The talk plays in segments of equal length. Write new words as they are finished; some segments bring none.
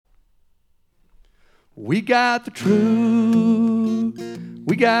We got the truth.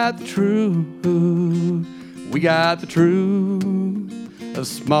 We got the truth. We got the truth of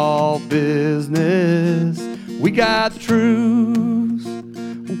small business. We got the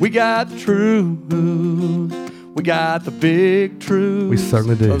truth. We got the truth. We got the big truth. We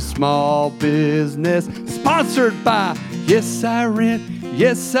certainly do. Of small business. Sponsored by Yes I Rent.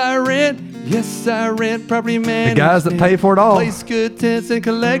 Yes I Rent. Yes, I Rent Property Management. The guys that pay for it all. Place good tenants and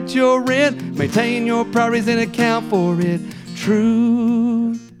collect your rent. Maintain your properties and account for it.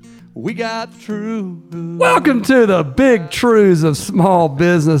 Truth. We got the truth. Welcome to the big truths of small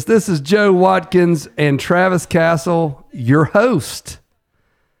business. This is Joe Watkins and Travis Castle, your host.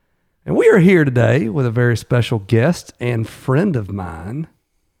 And we are here today with a very special guest and friend of mine,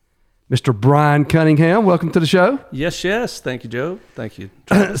 Mr. Brian Cunningham. Welcome to the show. Yes. Thank you, Joe. Thank you.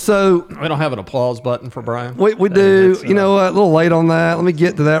 So we don't have an applause button for Brian. We do. You know what? A little late on that. Let me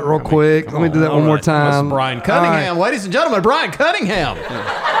get to that real quick. Let me do that one more time. That's Brian Cunningham. Right. Ladies and gentlemen, Brian Cunningham.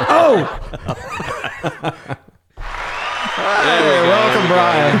 Oh. Hey, welcome,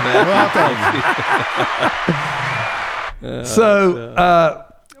 Brian. Welcome. So,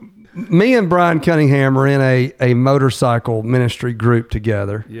 me and Brian Cunningham are in a motorcycle ministry group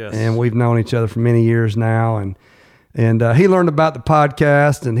together. Yes. And we've known each other for many years now. And he learned about the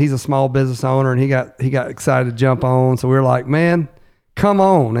podcast, and he's a small business owner, and he got excited to jump on. So we were like, man, come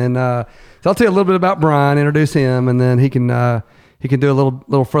on. And so I'll tell you a little bit about Brian, introduce him, and then he can do a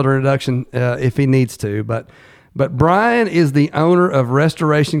little further introduction if he needs to. But Brian is the owner of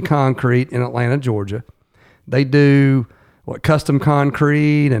Restoration Concrete in Atlanta, Georgia. They do custom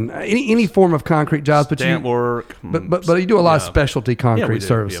concrete and any form of concrete jobs, but you do a lot of specialty concrete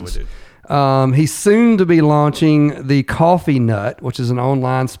services. Yeah, we do. He's soon to be launching the Coffee Nut, which is an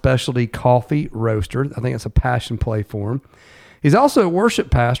online specialty coffee roaster. I think it's a passion play for him. He's also a worship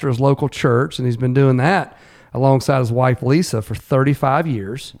pastor at his local church, and he's been doing that alongside his wife Lisa for 35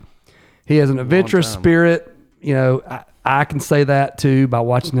 years. He has an adventurous spirit. You know, I can say that too by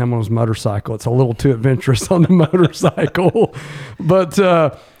watching him on his motorcycle. It's a little too adventurous on the motorcycle, but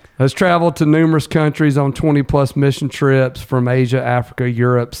has traveled to numerous countries on 20 plus mission trips from Asia, Africa,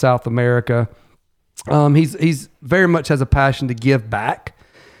 Europe, South America. He's very much has a passion to give back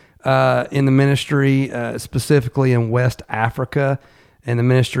in the ministry, specifically in West Africa. And the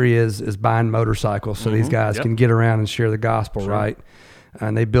ministry is buying motorcycles so these guys can get around and share the gospel, right?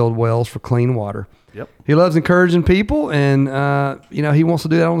 And they build wells for clean water. Yep. He loves encouraging people, and he wants to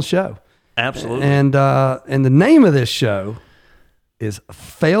do that on the show. Absolutely. And the name of this show is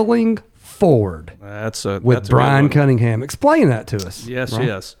Failing Forward. With Brian Cunningham. Explain that to us. Yes, Brian.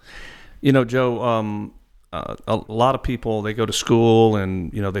 yes. You know, Joe, a lot of people, they go to school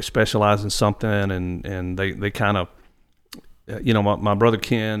and they specialize in something, and they kind of. My brother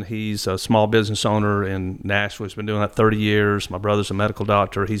Ken, he's a small business owner in Nashville. He's been doing that 30 years. My brother's a medical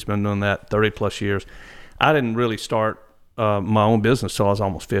doctor. He's been doing that 30 plus years. I didn't really start my own business till I was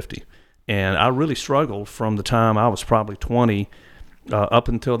almost 50. And I really struggled from the time I was probably 20 up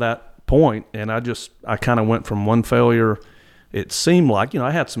until that point. And I kind of went from one failure. It seemed like,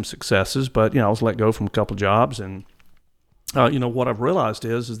 I had some successes, but, I was let go from a couple of jobs. And, what I've realized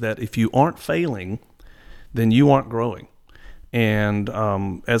is that if you aren't failing, then you aren't growing. And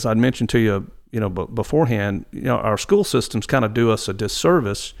as I mentioned to you, beforehand, our school systems kind of do us a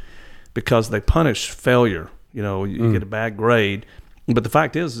disservice because they punish failure. You get a bad grade, but the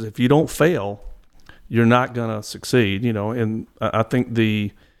fact is if you don't fail, you're not going to succeed. And I think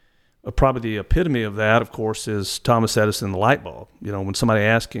probably the epitome of that, of course, is Thomas Edison, the light bulb. When somebody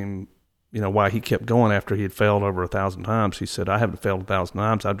asked him, why he kept going after he had failed over 1,000 times, he said, "I haven't failed 1,000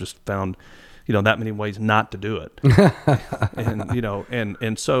 times. I've just found." That many ways not to do it.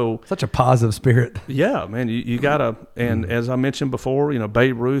 and so such a positive spirit. Yeah, man, you gotta, and as I mentioned before,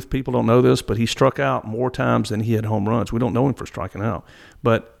 Babe Ruth, people don't know this, but he struck out more times than he hit home runs. We don't know him for striking out,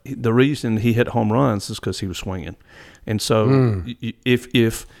 but the reason he hit home runs is because he was swinging. And so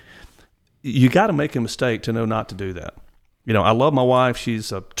if you got to make a mistake to know not to do that. I love my wife.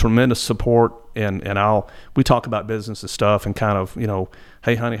 She's a tremendous support, and we talk about business and stuff, and kind of,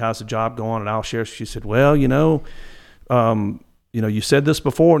 hey, honey, how's the job going? And I'll share. She said, well, you said this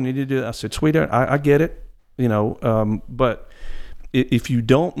before, and you need to do that. I said, sweetheart, I get it, but if you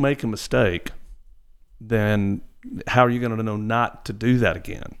don't make a mistake, then how are you going to know not to do that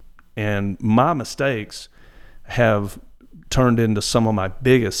again? And my mistakes have turned into some of my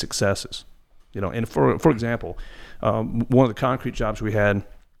biggest successes, and for example, one of the concrete jobs we had,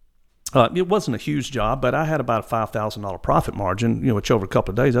 it wasn't a huge job, but I had about a $5,000 profit margin, which over a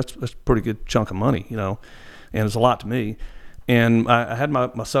couple of days, that's a pretty good chunk of money, and it's a lot to me. And I had my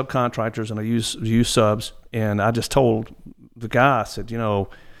subcontractors, and I use subs, and I just told the guy, I said,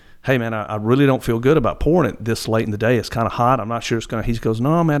 hey man, I really don't feel good about pouring it this late in the day. It's kind of hot. I'm not sure it's going to, he goes,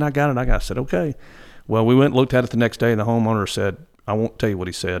 no man, I got it. I said, okay. Well, we went and looked at it the next day, and the homeowner said, I won't tell you what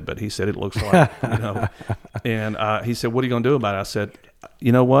he said, but he said, it looks like, and he said, what are you going to do about it? I said,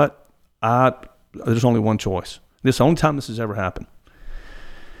 you know what? There's only one choice. This is the only time this has ever happened.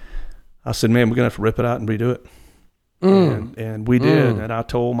 I said, man, we're going to have to rip it out and redo it. And we did. And I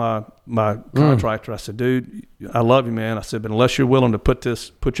told my contractor, I said, dude, I love you, man. I said, but unless you're willing to put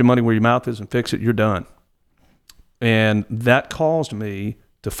your money where your mouth is and fix it, you're done. And that caused me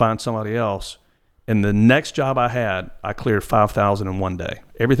to find somebody else. And the next job I had, I cleared $5,000 in one day.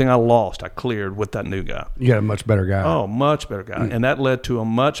 Everything I lost, I cleared with that new guy. You got a much better guy. Oh, much better guy. And that led to a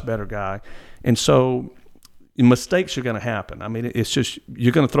much better guy. And so mistakes are going to happen. I mean, it's just,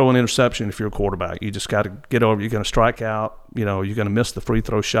 you're going to throw an interception if you're a quarterback. You just got to get over. You're going to strike out. You're going to miss the free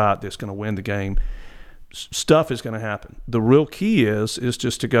throw shot that's going to win the game. Stuff is going to happen. The real key is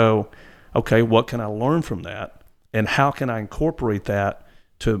just to go, okay, what can I learn from that? And how can I incorporate that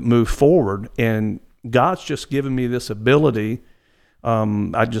to move forward? And God's just given me this ability.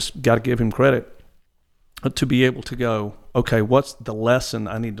 I just got to give him credit to be able to go, okay, what's the lesson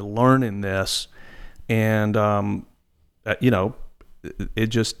I need to learn in this? And,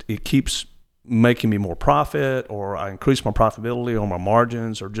 it keeps making me more profit, or I increase my profitability or my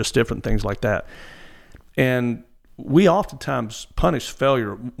margins, or just different things like that. And we oftentimes punish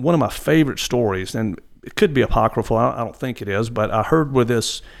failure. One of my favorite stories, and it could be apocryphal, I don't think it is, but I heard where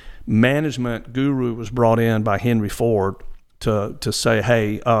this management guru was brought in by Henry Ford to say,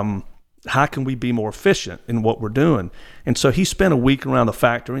 hey, how can we be more efficient in what we're doing? And so he spent a week around the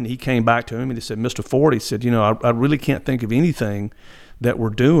factory, and he came back to him and he said, Mr. Ford, he said, I really can't think of anything that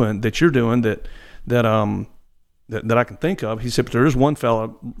we're doing, that you're doing, that I can think of. He said, but there is one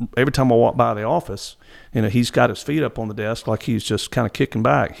fella, every time I walk by the office, he's got his feet up on the desk like he's just kind of kicking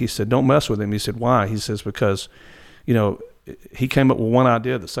back. He said, don't mess with him. He said, why? He says, because, he came up with one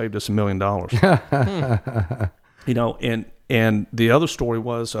idea that saved us $1 million. And the other story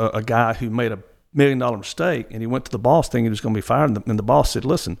was a guy who made $1 million mistake, and he went to the boss thinking he was going to be fired. And the boss said,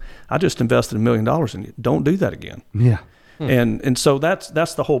 listen, I just invested $1 million in you. Don't do that again. Yeah. And so that's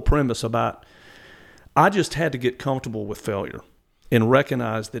the whole premise about, I just had to get comfortable with failure and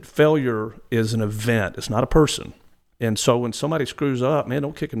recognize that failure is an event. It's not a person. And so when somebody screws up, man,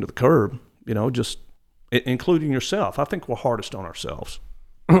 don't kick them to the curb, just including yourself. I think we're hardest on ourselves.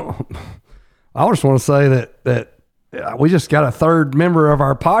 I just want to say that we just got a third member of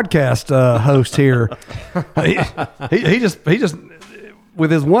our podcast host here. he just with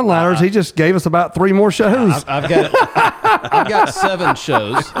his one-liners, he just gave us about 3 more shows. I've got 7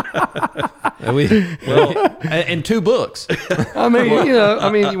 shows. And 2 books. I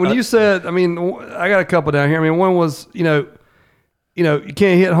mean, when you said, I got a couple down here. One was, you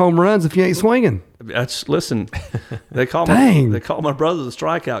can't hit home runs if you ain't swinging. Listen, they call my brother the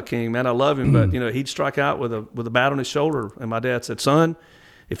strikeout king, man. I love him, but he'd strike out with a bat on his shoulder, and my dad said, son,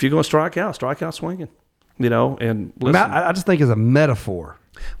 if you're going to strike out swinging. And listen, I just think as a metaphor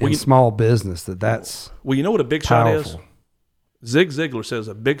in small business that's well, you know what a big powerful. Shot is? Zig Ziglar says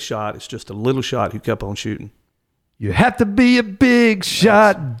a big shot is just a little shot who kept on shooting. You had to be a big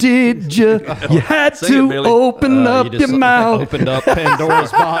shot, did you? You had to open up your mouth. Opened up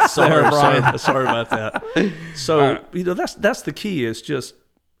Pandora's box. Sorry about that. So that's the key. Is just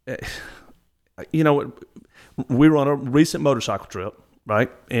we were on a recent motorcycle trip, right?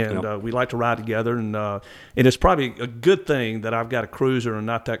 And we like to ride together, and it's probably a good thing that I've got a cruiser and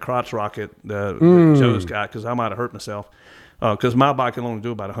not that crotch rocket that Joe's got, because I might have hurt myself. Because my bike can only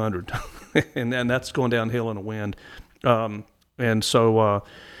do about 100, and that's going downhill in the wind. And so,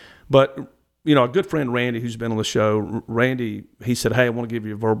 but a good friend, Randy, who's been on the show, Randy, he said, hey, I want to give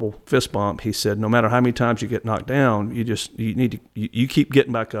you a verbal fist bump. He said, no matter how many times you get knocked down, you keep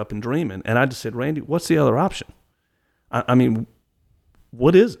getting back up and dreaming. And I just said, Randy, what's the other option? I mean,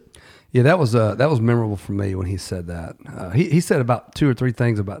 what is it? Yeah, that was memorable for me when he said that. He said about 2 or 3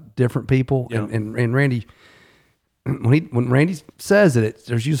 things about different people, and Randy. When Randy says it,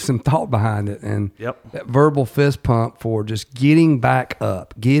 there's usually some thought behind it, and that verbal fist pump for just getting back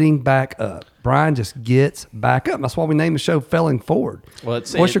up. Brian just gets back up. That's why we named the show "Failing Forward." Well,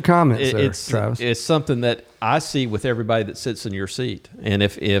 what's your comments there, Travis? It's something that I see with everybody that sits in your seat, and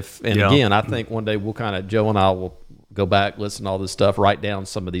again, I think one day we'll Joe and I will go back, listen to all this stuff, write down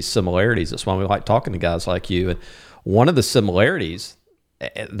some of these similarities. That's why we like talking to guys like you. And one of the similarities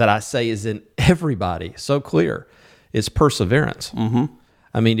that I say is in everybody, so clear, is perseverance. Mm-hmm.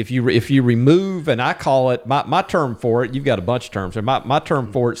 I mean, if you remove, and I call it, my term for it, you've got a bunch of terms, and my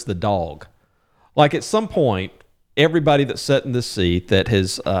term for it's the dog. Like at some point, everybody that's sat in this seat that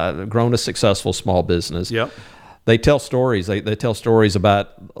has grown a successful small business, Yep. they tell stories. They tell stories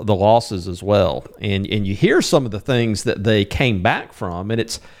about the losses as well, and you hear some of the things that they came back from, and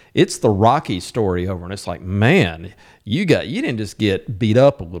it's the Rocky story over, and it's like, man, you didn't just get beat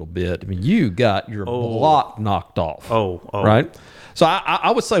up a little bit. I mean, you got your block knocked off. Right. So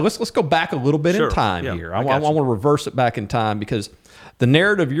I would say let's go back a little bit in time here. I want to reverse it back in time, because the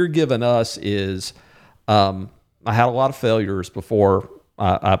narrative you're giving us is I had a lot of failures before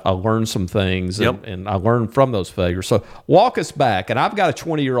I learned some things, and I learned from those failures. So walk us back. And I've got a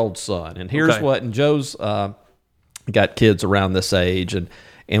 20-year-old son, and here's what, and Joe's got kids around this age,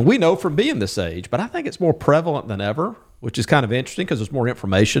 and we know from being this age, but I think it's more prevalent than ever, which is kind of interesting because there's more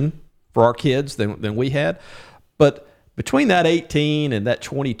information for our kids than we had. But between that 18 and that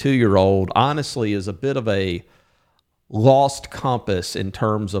 22-year-old, honestly, is a bit of a lost compass in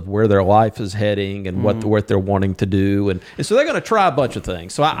terms of where their life is heading and what they're wanting to do. And so they're going to try a bunch of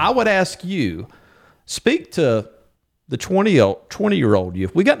things. So I would ask you, speak to the 20-year-old you.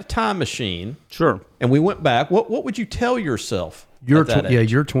 If we got a time machine, and we went back, what would you tell yourself Your at that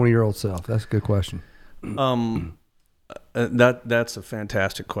age? your 20-year-old self. That's a good question. That's a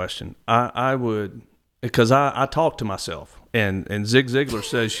fantastic question. I would, because I talk to myself, and Zig Ziglar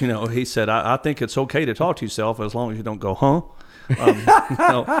says, he said, I think it's okay to talk to yourself as long as you don't go, huh?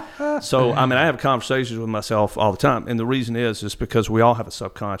 So, I mean, I have conversations with myself all the time. And the reason is because we all have a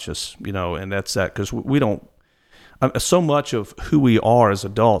subconscious, and that's that, because we don't, so much of who we are as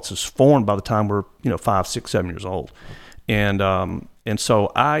adults is formed by the time we're, 5, 6, 7 years old. And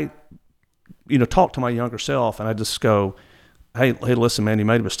so I, talk to my younger self, and I just go, hey, listen, man, you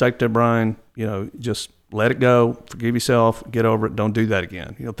made a mistake there, Brian. Just let it go, forgive yourself, get over it, don't do that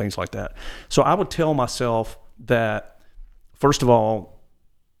again, things like that. So I would tell myself that, first of all,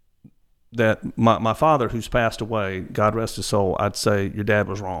 that my father, who's passed away, God rest his soul, I'd say your dad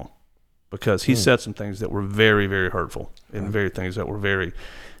was wrong, because he said some things that were very, very hurtful, and very things that were very,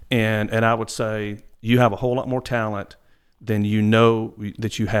 and I would say you have a whole lot more talent than you know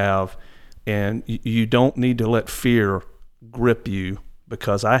that you have, and you don't need to let fear grip you,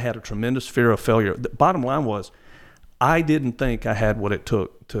 because I had a tremendous fear of failure. The bottom line was, I didn't think I had what it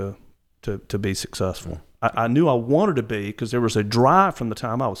took to be successful. I knew I wanted to be, because there was a drive from the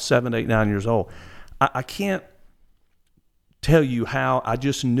time I was 7, 8, 9 years old. I can't tell you how. I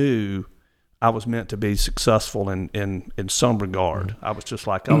just knew I was meant to be successful in some regard. I was just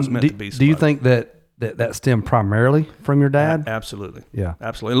like, I was meant to be somebody. Do you think that stemmed primarily from your dad? Absolutely. Yeah.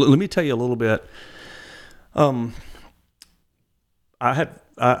 Absolutely. Let me tell you a little bit. I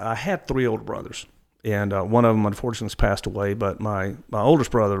had 3 older brothers, and one of them unfortunately has passed away. But my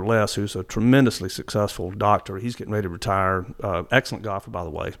oldest brother, Les, who's a tremendously successful doctor, he's getting ready to retire. Excellent golfer, by the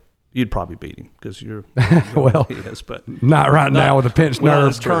way. You'd probably beat him, because you're well, he is, but not right now with a pinched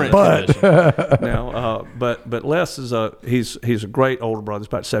nerve. But now, but Les is he's a great older brother. He's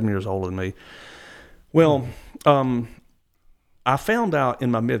about 7 years older than me. Well, I found out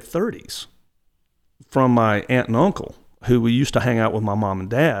in my mid-30s from my aunt and uncle, who we used to hang out with my mom and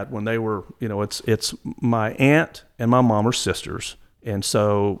dad when they were, it's my aunt and my mom are sisters. And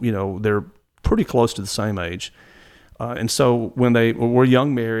so, they're pretty close to the same age. And so when they were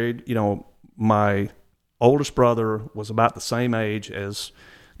young married, my oldest brother was about the same age as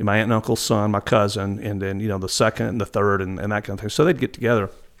my aunt and uncle's son, my cousin, and then, the second and the third and that kind of thing. So they'd get together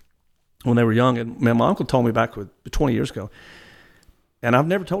when they were young. And my uncle told me back 20 years ago, and I've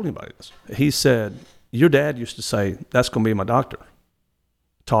never told anybody this. He said, your dad used to say, that's going to be my doctor,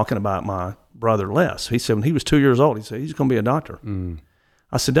 talking about my brother Les. He said when he was 2 years old, he said, he's going to be a doctor.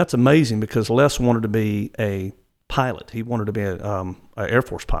 I said, that's amazing, because Les wanted to be a pilot. He wanted to be an Air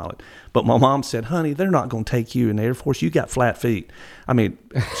Force pilot. But my mom said, honey, they're not going to take you in the Air Force. You got flat feet. I mean,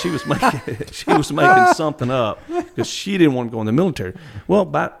 she was making something up, because she didn't want to go in the military. Well,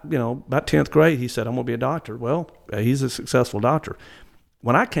 about 10th grade, he said, I'm going to be a doctor. Well, he's a successful doctor.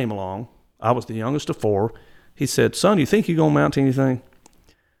 When I came along, I was the youngest of 4. He said, son, you think you're going to amount to anything?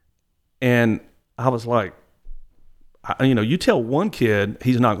 And I was like, you tell one kid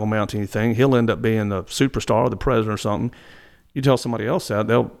he's not going to amount to anything, he'll end up being the superstar or the president or something. You tell somebody else that,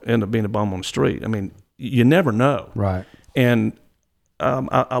 they'll end up being a bum on the street. I mean, you never know. Right. And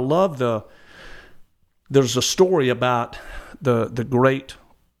I love there's a story about the great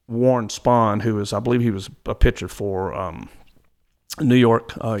Warren Spahn, who is, I believe he was a pitcher for New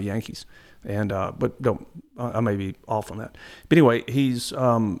York Yankees. And but I may be off on that. But anyway, he's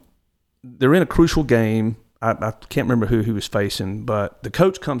they're in a crucial game I can't remember who he was facing, but the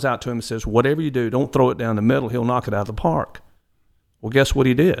coach comes out to him and says, whatever you do, don't throw it down the middle. He'll knock it out of the park. Well, guess what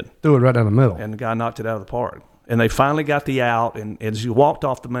he did? Threw it right down the middle. And the guy knocked it out of the park. And they finally got the out, and as he walked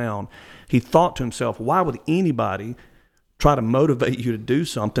off the mound, he thought to himself, why would anybody try to motivate you to do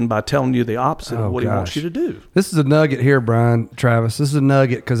something by telling you the opposite of what he wants you to do? This is a nugget here, Brian, Travis. This is a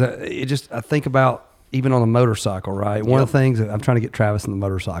nugget because I think about even on a motorcycle, right? One of the things that I'm trying to get Travis in the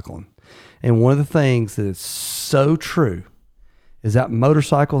motorcycling. And one of the things that is so true is that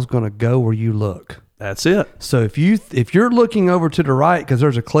motorcycle is going to go where you look. That's it. So if you're looking over to the right because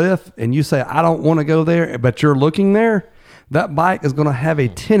there's a cliff and you say, I don't want to go there, but you're looking there, that bike is going to have a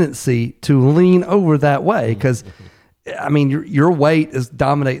tendency to lean over that way because, I mean, your weight is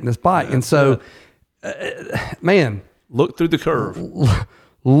dominating this bike. That's and so, man. Look through the curve.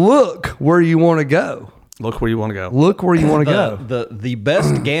 Look where you want to go. Look where you want to go. Look where you want to go. The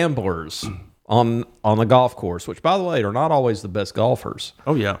best gamblers on the golf course, which, by the way, are not always the best golfers.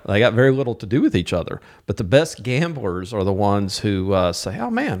 Oh, yeah. They got very little to do with each other. But the best gamblers are the ones who say, oh,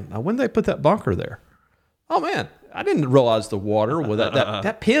 man, when did they put that bunker there? Oh, man, I didn't realize the water,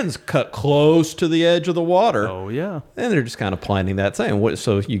 that pin's cut close to the edge of the water. Oh, yeah. And they're just kind of planning that thing.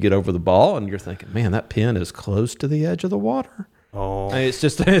 So you get over the ball and you're thinking, man, that pin is close to the edge of the water. Oh, it's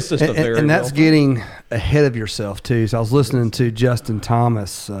just a very and that's getting ahead of yourself too. So I was listening to Justin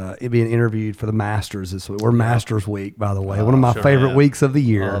Thomas being interviewed for the Masters this week. We're Masters Week, by the way, one of my favorite weeks of the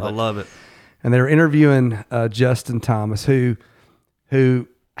year. I love it. And they were interviewing Justin Thomas, who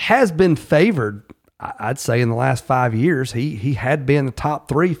has been favored. I'd say in the last 5 years, he had been the top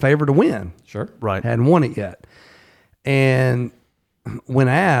 3 favored to win. Sure, right. Hadn't won it yet. And when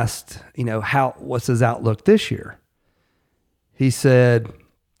asked, what's his outlook this year? He said,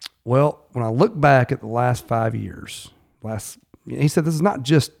 well, when I look back at the last 5 years, he said, this is not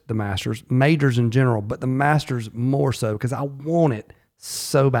just the Masters, majors in general, but the Masters more so because I want it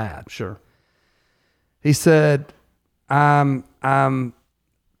so bad. Sure. He said, I'm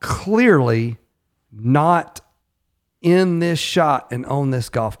clearly not in this shot and on this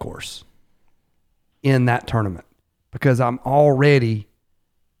golf course in that tournament because I'm already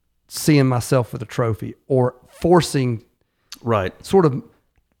seeing myself with a trophy or forcing. Right. Sort of,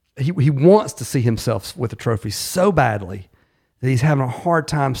 he wants to see himself with a trophy so badly that he's having a hard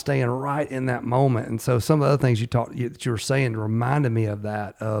time staying right in that moment. And so some of the other things that you were saying reminded me of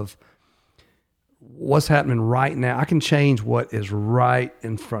that, of what's happening right now. I can change what is right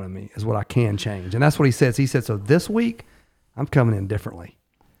in front of me is what I can change. And that's what he says. He said, so this week I'm coming in differently.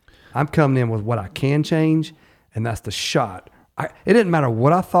 I'm coming in with what I can change, and that's the shot. It didn't matter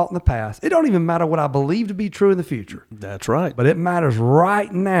what I thought in the past. It don't even matter what I believe to be true in the future. That's right. But it matters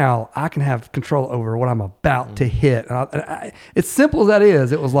right now. I can have control over what I'm about to hit. And it's simple as that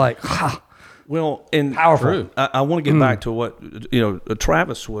is. It was like, well, and powerful. I want to get back to what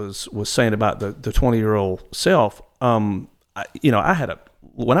Travis was saying about the 20-year-old self. I had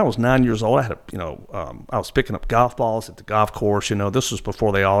when I was 9 years old, I was picking up golf balls at the golf course. This was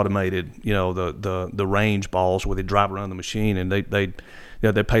before they automated, the range balls where they drive around the machine and they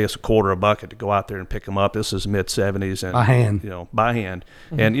pay us $0.25 a bucket to go out there and pick them up. This is mid '70s and by hand, by hand.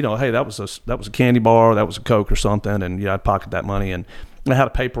 And hey, that was a candy bar, that was a Coke or something, and I'd pocket that money. And I had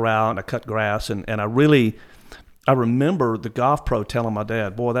a paper out and I cut grass, and I remember the golf pro telling my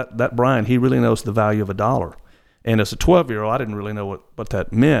dad, boy, that Brian, he really knows the value of $1. And as a 12-year-old, I didn't really know what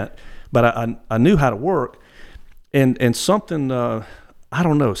that meant, but I knew how to work. And something, I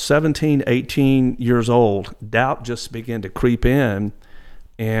don't know, 17, 18 years old, doubt just began to creep in,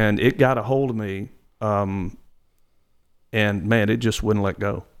 and it got a hold of me. And man, it just wouldn't let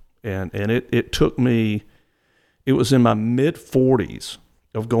go. And it took me, it was in my mid-40s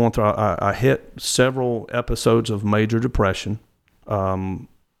of going through, I hit several episodes of major depression.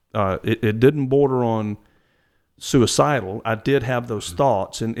 It didn't border on suicidal. I did have those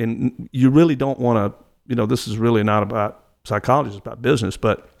thoughts, and you really don't want to, this is really not about psychology, it's about business,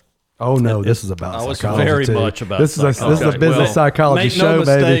 but oh no, this is about psychology. Very too. much about this is a business psychology show, make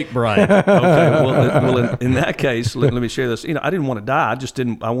no mistake, baby. Brian. Okay, well, in that case, let me share this. I didn't want to die.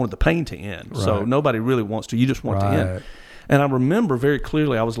 I wanted the pain to end. Right. So nobody really wants to. You just want to end. And I remember very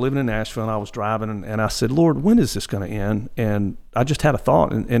clearly, I was living in Nashville and I was driving, and I said, Lord, when is this going to end? And I just had a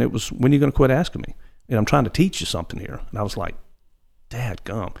thought, and it was, when are you going to quit asking me? I'm trying to teach you something here. And I was like,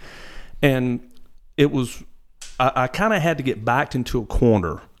 dadgum. And it was, I kind of had to get backed into a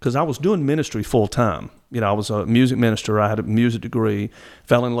corner because I was doing ministry full time. I was a music minister. I had a music degree,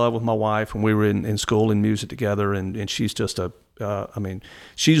 fell in love with my wife when we were in school in music together. And she's just a I mean,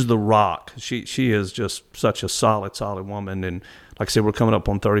 she's the rock. She is just such a solid woman. And like I said, we're coming up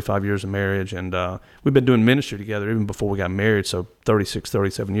on 35 years of marriage, and we've been doing ministry together even before we got married, so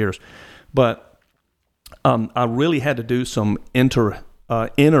 37 years. But I really had to do some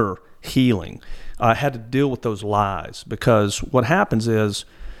inner healing. I had to deal with those lies, because what happens is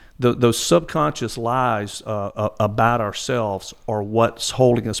those subconscious lies about ourselves are what's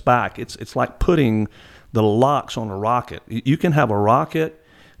holding us back. It's like putting the locks on a rocket. You can have a rocket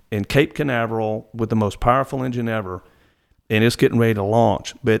in Cape Canaveral with the most powerful engine ever, and it's getting ready to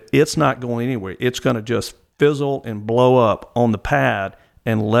launch, but it's not going anywhere. It's going to just fizzle and blow up on the pad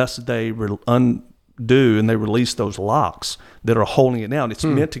unless they undo and they release those locks that are holding it down. It's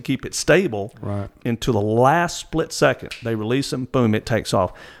meant to keep it stable until the last split second. They release them, boom, it takes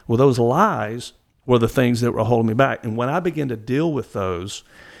off. Well, those lies were the things that were holding me back. And when I began to deal with those,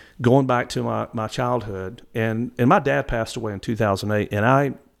 going back to my childhood, and my dad passed away in 2008,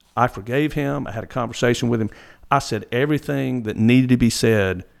 and I forgave him. I had a conversation with him. I said everything that needed to be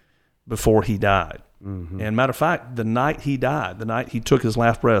said before he died. And matter of fact, the night he died, the night he took his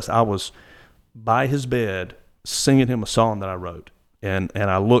last breath, I was by his bed singing him a song that I wrote. And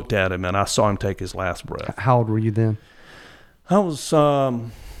I looked at him and I saw him take his last breath. How old were you then? I was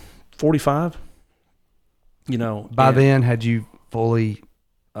 45. By then, had you fully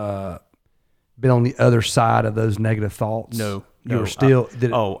been on the other side of those negative thoughts? No. You were still...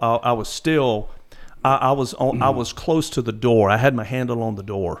 I was still... I was close to the door. I had my handle on the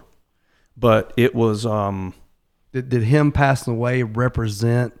door. But it was... Did him passing away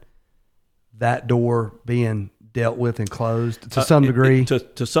represent that door being dealt with and closed to some degree?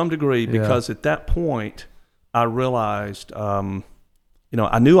 To some degree, because at that point, I realized, I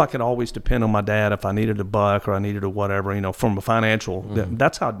knew I could always depend on my dad if I needed a buck or I needed a whatever, from a financial.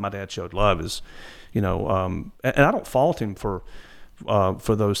 That's how my dad showed love is, and I don't fault him for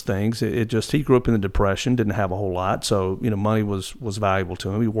those things. It just, he grew up in the Depression, didn't have a whole lot. So, money was valuable to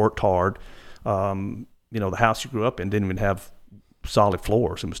him. He worked hard. The house he grew up in didn't even have solid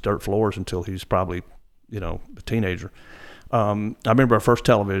floors. It was dirt floors until he was probably, a teenager. I remember our first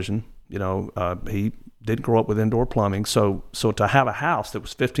television, he didn't grow up with indoor plumbing. So to have a house that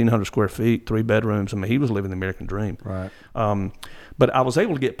was 1,500 square feet, 3 bedrooms, he was living the American dream. Right. But I was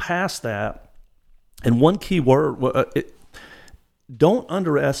able to get past that. And one key word, don't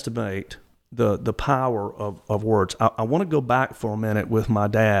underestimate the power of words. I want to go back for a minute with my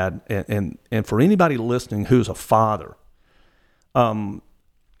dad, and for anybody listening who's a father,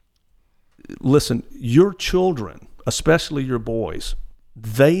 listen, your children, especially your boys,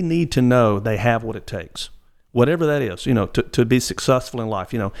 they need to know they have what it takes, whatever that is, to be successful in life,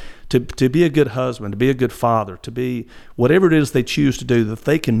 to be a good husband, to be a good father, to be whatever it is they choose to do, that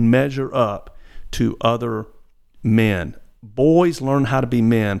they can measure up to other men. Boys learn how to be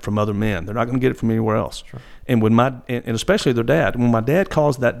men from other men. They're not going to get it from anywhere else. Sure. And when and especially their dad, when my dad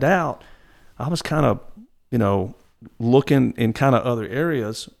caused that doubt, I was kind of, looking in kind of other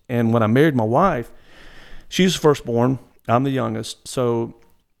areas. And when I married my wife, she's the firstborn. I'm the youngest. So,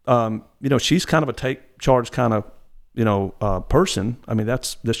 she's kind of a take charge kind of, person. I mean,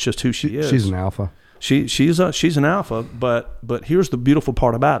 that's just who she is. She's an alpha. She's an alpha, but here's the beautiful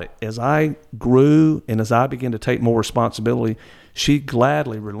part about it. As I grew and as I began to take more responsibility, she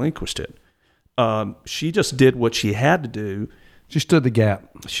gladly relinquished it. She just did what she had to do. She stood the gap.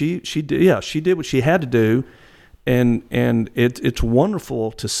 She did what she had to do, and it's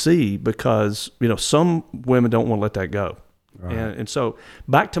wonderful to see, because some women don't want to let that go. Right. And so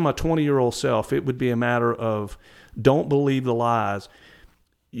back to my 20-year-old self, it would be a matter of, don't believe the lies.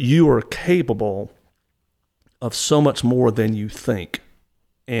 You are capable of so much more than you think,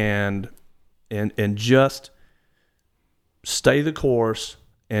 and just stay the course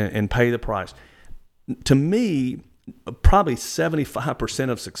and pay the price. To me, probably 75%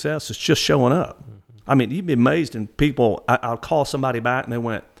 of success is just showing up. I mean, you'd be amazed in people. I'll call somebody back and they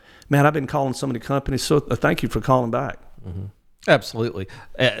went, "Man, I've been calling so many companies, so thank you for calling back." Mm-hmm. Absolutely.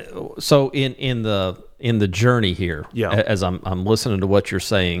 So in the journey here, as I'm listening to what you're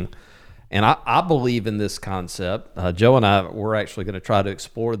saying, and I believe in this concept. Joe and I, we're actually going to try to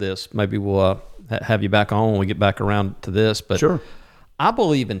explore this. Maybe we'll have you back on when we get back around to this. But sure. I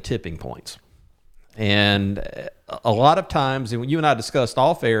believe in tipping points. And a lot of times, and you and I discussed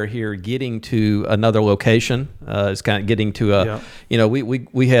off air here, getting to another location is kind of getting to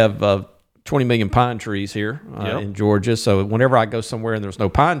we have 20 million pine trees here in Georgia. So whenever I go somewhere and there's no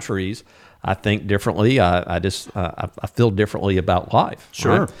pine trees, I think differently. I feel differently about life.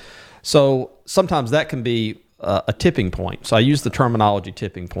 Sure. Right? So sometimes that can be a tipping point. So I use the terminology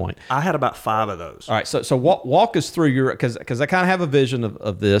tipping point. I had about 5 of those. All right, so walk us through your, because I kind of have a vision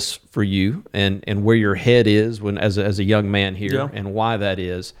of this for you and where your head is when as a young man here, Yeah. and why that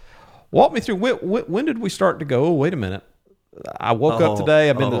is. Walk me through when did we start to go, oh, wait a minute, I woke up today,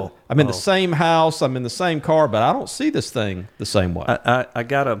 I'm in the same house, I'm in the same car, but I don't see this thing the same way. I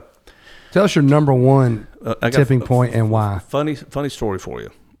got a Tell us your number one I got tipping point and why. funny story for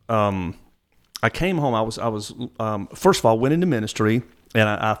you. I came home. I was first of all went into ministry, and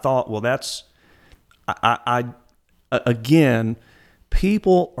I thought, well, that's I again,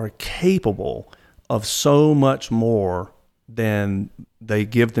 people are capable of so much more than they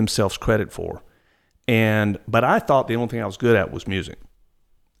give themselves credit for, but I thought the only thing I was good at was music,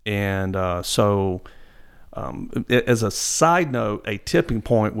 and so. As a side note, a tipping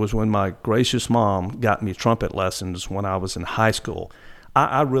point was when my gracious mom got me trumpet lessons when I was in high school.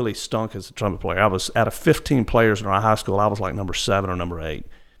 I really stunk as a trumpet player. I was out of 15 players in our high school, I was like number 7 or number 8.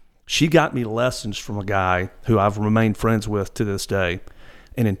 She got me lessons from a guy who I've remained friends with to this day.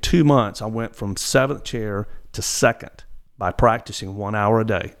 And in 2 months, I went from 7th chair to 2nd by practicing 1 hour a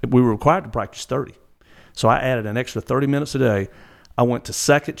day. We were required to practice 30. So I added an extra 30 minutes a day. I went to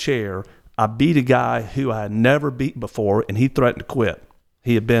 2nd chair. I beat a guy who I had never beaten before, and he threatened to quit.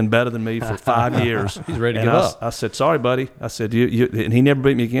 He had been better than me for 5 years. He's ready to and give up. I said, sorry, buddy. I said, and he never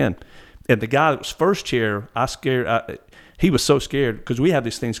beat me again. And the guy that was 1st chair, he was so scared because we have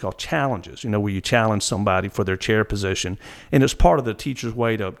these things called challenges, where you challenge somebody for their chair position. And it's part of the teacher's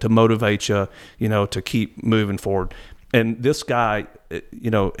way to motivate you, to keep moving forward. And this guy,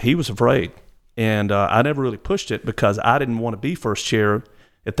 he was afraid. And I never really pushed it because I didn't want to be 1st chair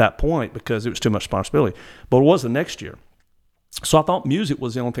at that point because it was too much responsibility. But it was the next year. So I thought music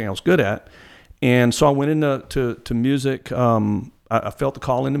was the only thing I was good at. And so I went into music. I felt the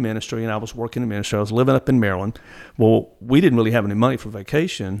call into ministry, and I was working in ministry. I was living up in Maryland. Well, we didn't really have any money for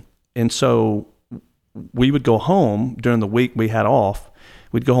vacation. And so we would go home during the week we had off.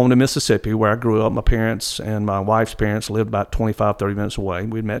 We'd go home to Mississippi, where I grew up. My parents and my wife's parents lived about 25, 30 minutes away.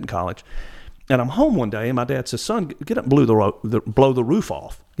 We'd met in college. And I'm home one day, and my dad says, son, get up and blow the roof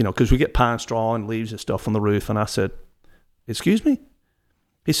off, because we get pine straw and leaves and stuff on the roof. And I said, excuse me?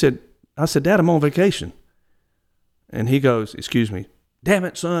 I said, Dad, I'm on vacation. And he goes, excuse me. Damn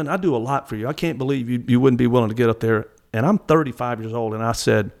it, son, I do a lot for you. I can't believe you wouldn't be willing to get up there. And I'm 35 years old, and I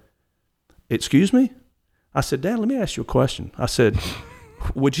said, excuse me? I said, Dad, let me ask you a question. I said,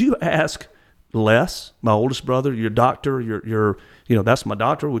 would you ask Les, my oldest brother, your doctor, your that's my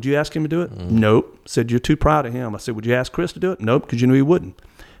doctor. Would you ask him to do it? Mm-hmm. Nope. Said, you're too proud of him. I said, would you ask Chris to do it? Nope, because you knew he wouldn't.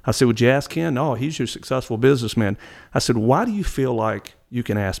 I said, would you ask Ken? No, he's your successful businessman. I said, why do you feel like you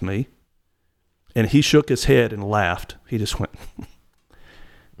can ask me? And he shook his head and laughed. He just went,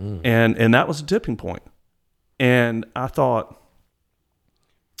 and that was a tipping point. And I thought,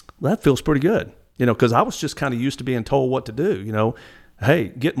 well, that feels pretty good, because I was just kind of used to being told what to do, Hey,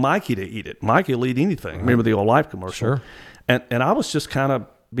 get Mikey to eat it. Mikey will eat anything. Right. Remember the old Life commercial? Sure. And I was just kind of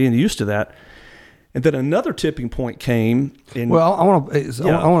being used to that. And then another tipping point came. Well, I want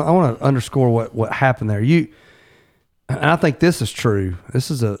to underscore what happened there. And I think this is true. This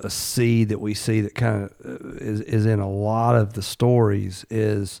is a seed that we see that kind of is in a lot of the stories.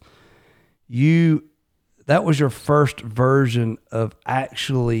 That was your first version of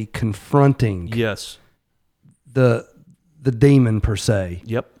actually confronting. Yes. The demon per se.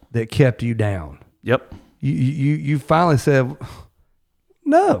 Yep. That kept you down. Yep. You finally said,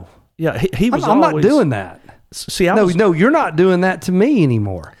 no. Yeah, he was. I'm not doing that. See, no, you're not doing that to me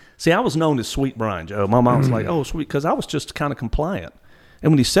anymore. See, I was known as Sweet Brian, Joe. My mom was like, "Oh, sweet," because I was just kind of compliant.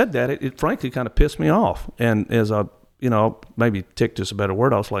 And when he said that, it frankly kind of pissed me off. And as maybe ticked is a better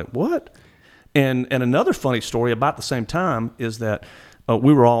word, I was like, "What?" And another funny story about the same time is that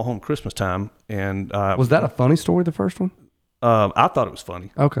we were all home Christmas time, and was that a funny story? The first one. I thought it was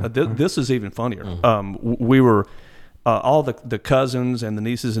funny. Okay. This is even funnier. We were all the cousins and the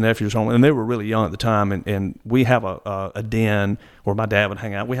nieces and nephews home, and they were really young at the time. And we have a den where my dad would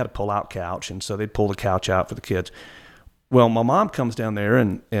hang out. We had a pull-out couch, and so they'd pull the couch out for the kids. Well, my mom comes down there,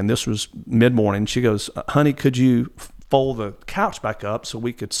 and this was mid-morning. She goes, honey, could you fold the couch back up so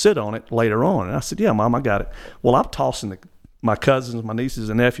we could sit on it later on? And I said, yeah, Mom, I got it. Well, I'm tossing my cousins, my nieces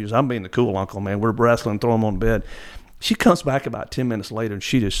and nephews. I'm being the cool uncle, man. We're wrestling, throw them on the bed. She comes back about 10 minutes later, and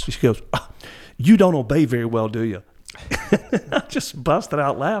she goes, you don't obey very well, do you? I just busted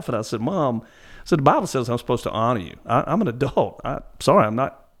out laughing. I said, Mom, the Bible says I'm supposed to honor you. I'm an adult. I'm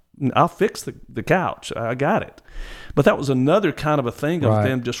not. I'll fix the couch. I got it. But that was another kind of a thing of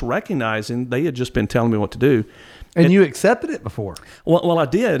them just recognizing they had just been telling me what to do. And you accepted it before. Well, I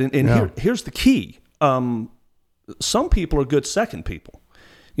did. And here's the key. some people are good second people.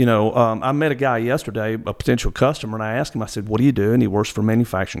 You know, I met a guy yesterday, a potential customer, and I asked him, I said, what do you do? And he works for a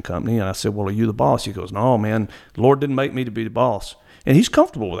manufacturing company. And I said, well, are you the boss? He goes, no, man, the Lord didn't make me to be the boss. And he's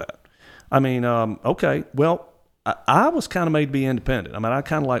comfortable with that. I mean, okay, well, I was kind of made to be independent. I mean, I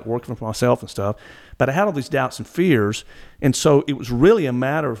kind of like working for myself and stuff, but I had all these doubts and fears. And so it was really a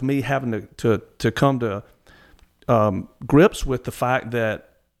matter of me having to come to grips with the fact that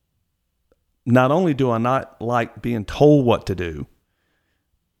not only do I not like being told what to do,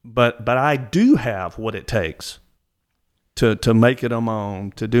 but I do have what it takes to make it on my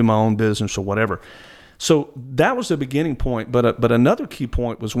own, to do my own business or whatever. So that was the beginning point. But another key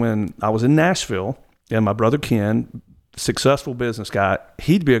point was when I was in Nashville, and my brother Ken, successful business guy,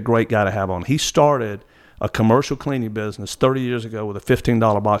 he'd be a great guy to have on. He started a commercial cleaning business 30 years ago with a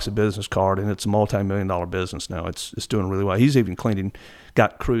 $15 box of business card, and it's a multi-million-dollar business now. It's doing really well. He's even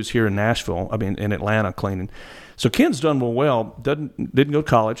got crews here in Nashville, in Atlanta cleaning. So Ken's done well, didn't go to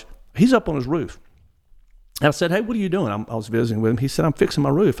college. He's up on his roof. And I said, hey, what are you doing? I was visiting with him. He said, I'm fixing my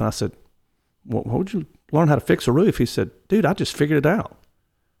roof. And I said, well, how would you learn how to fix a roof? He said, dude, I just figured it out.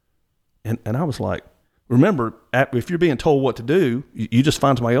 And I was like, remember, if you're being told what to do, you just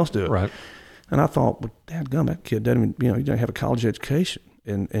find somebody else to do it. Right. And I thought, well, dadgum, that kid doesn't even, he doesn't have a college education.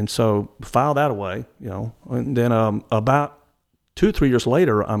 And so file that away, And then about 2 or 3 years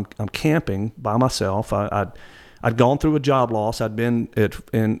later, I'm camping by myself. I'd gone through a job loss. I'd been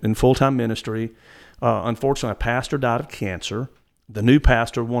in full-time ministry. Unfortunately, a pastor died of cancer. The new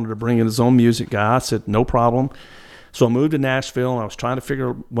pastor wanted to bring in his own music guy. I said, no problem. So I moved to Nashville, and I was trying to figure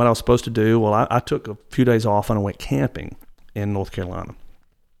out what I was supposed to do. Well, I took a few days off, and I went camping in North Carolina.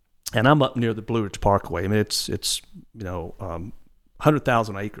 And I'm up near the Blue Ridge Parkway. I mean, it's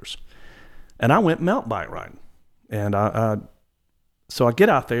 100,000 acres. And I went mountain bike riding. And so I get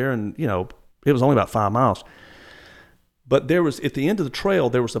out there, and, it was only about 5 miles. But there was, at the end of the trail,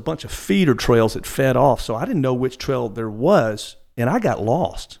 there was a bunch of feeder trails that fed off. So I didn't know which trail there was, and I got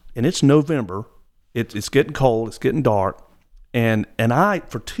lost. And it's November. It's getting cold. It's getting dark. And I,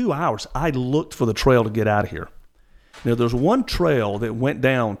 for 2 hours, I looked for the trail to get out of here. There's one trail that went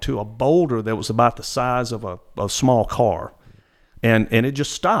down to a boulder that was about the size of a small car. And it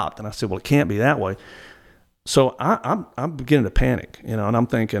just stopped. And I said, well, it can't be that way. So I'm beginning to panic, and I'm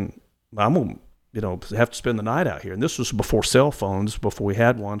thinking, I'm going to have to spend the night out here. And this was before cell phones, before we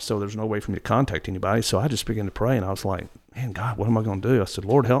had one, so there's no way for me to contact anybody. So I just began to pray, and I was like, man, God, what am I going to do? I said,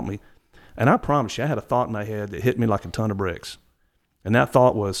 Lord, help me. And I promise you, I had a thought in my head that hit me like a ton of bricks. And that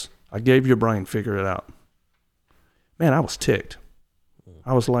thought was, I gave your brain, figure it out. Man, I was ticked.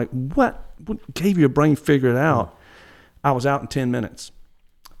 I was like, what gave you a brain, figure it out? I was out in 10 minutes.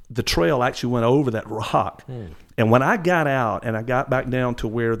 The trail actually went over that rock. And when I got out and I got back down to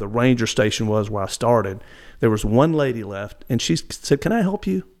where the ranger station was where I started, there was one lady left, and she said, can I help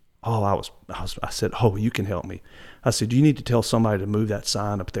you? Oh, I said, oh, you can help me. I said, you need to tell somebody to move that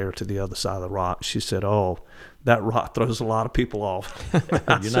sign up there to the other side of the rock. She said, oh, that rock throws a lot of people off.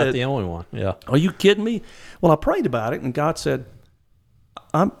 You're not the only one. Yeah. Are you kidding me? Well, I prayed about it, and God said,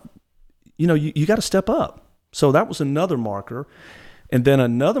 you got to step up. So that was another marker. And then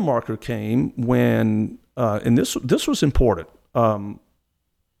another marker came when, and this was important,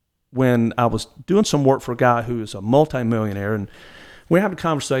 when I was doing some work for a guy who is a multimillionaire, and we were having a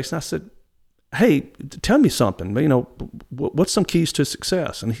conversation. I said, hey, tell me something, what's some keys to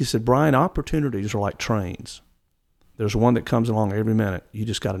success? And he said, Brian, opportunities are like trains. There's one that comes along every minute. You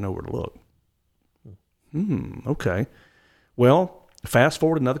just got to know where to look. Okay. Well, fast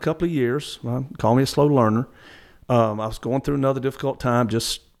forward another couple of years. Call me a slow learner. I was going through another difficult time.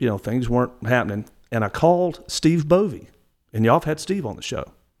 Just, things weren't happening. And I called Steve Bovey. And y'all have had Steve on the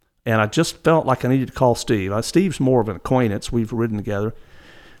show. And I just felt like I needed to call Steve. Steve's more of an acquaintance. We've ridden together.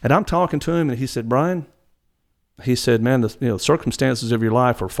 And I'm talking to him, and he said, Brian, he said, man, the circumstances of your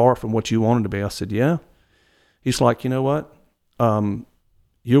life are far from what you wanted to be. I said, yeah. He's like, you know what?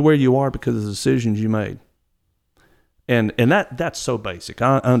 You're where you are because of the decisions you made. And that's so basic.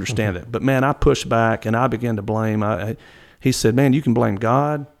 I understand that. But, man, I pushed back, and I began to blame. He said, man, you can blame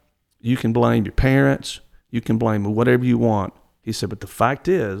God. You can blame your parents. You can blame whatever you want. He said, but the fact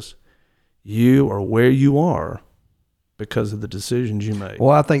is, you are where you are because of the decisions you made.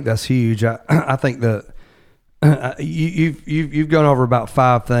 Well, I think that's huge. I think that you've gone over about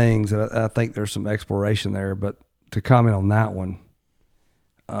 5 things. I think there's some exploration there, but to comment on that one,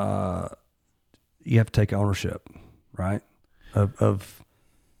 you have to take ownership, right? Of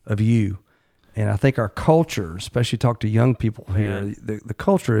you. And I think our culture, especially talk to young people here, the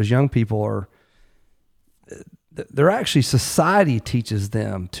culture is young people they're actually, society teaches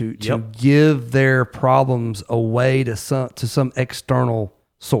them to give their problems away to some external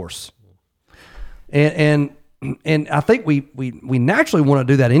source. And I think we naturally want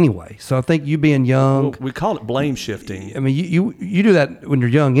to do that anyway. So I think you being young, we call it blame shifting. I mean, you do that when you're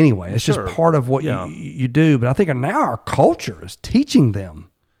young anyway. It's just part of what you do. But I think now our culture is teaching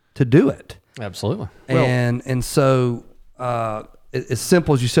them to do it. Absolutely. And so as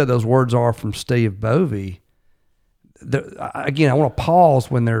simple as you said those words are from Steve Bovey. Again, I want to pause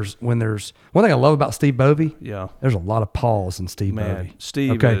when there's one thing I love about Steve Bovey. Yeah, there's a lot of pause in Steve Bovey.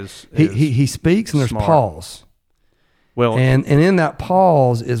 Steve is he speaks and there's smart. pause. Well, and in that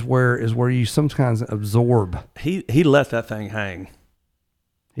pause is where you sometimes absorb. He let that thing hang.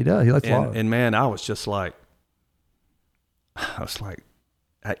 He does. He lets a lot of it. And man, I was like,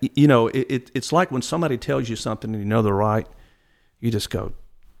 you know, it's like when somebody tells you something and you know they're right, you just go,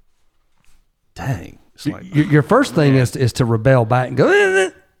 dang. It's like, your first thing is to rebel back and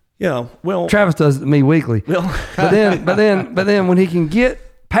go. Yeah, well, Travis does it to me weekly. Well, but then when he can get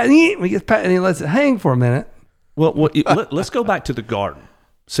and he lets it hang for a minute. Well, let's go back to the garden.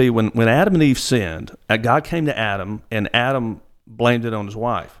 See, when Adam and Eve sinned, God came to Adam, and Adam blamed it on his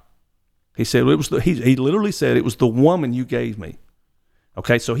wife. He said it was he literally said it was the woman you gave me.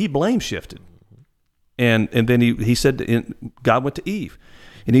 Okay, so he blame shifted, and then he said God went to Eve,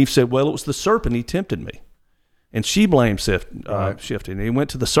 and Eve said, well, it was the serpent, he tempted me. And she blame shifted. And he went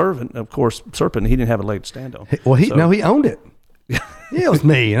to the serpent. Of course, serpent, he didn't have a leg to stand on. Well, he owned it. Yeah, it was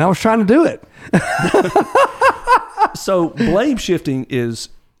me, and I was trying to do it. So blame shifting is,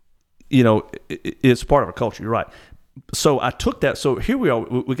 it's part of our culture. You're right. So I took that. So here we are.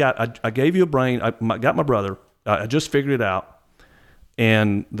 I gave you a brain. I got my brother. I just figured it out.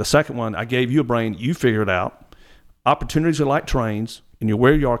 And the second one, I gave you a brain. You figured it out. Opportunities are like trains, and you're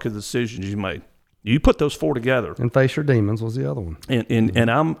where you are because of the decisions you made. You put those four together. And face your demons was the other one. And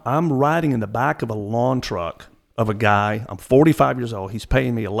I'm riding in the back of a lawn truck of a guy. I'm 45 years old. He's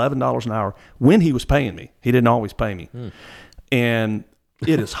paying me $11 an hour when he was paying me. He didn't always pay me. And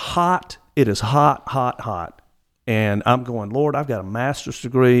it is hot. It is hot, hot, hot. And I'm going, Lord, I've got a master's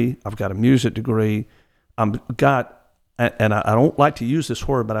degree. I've got a music degree. And I don't like to use this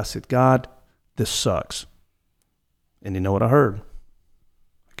word, but I said, God, this sucks. And you know what I heard?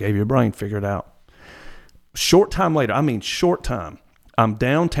 I gave you a brain, figure it out. Short time later, I'm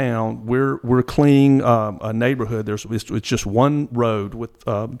downtown. We're cleaning a neighborhood. It's just one road with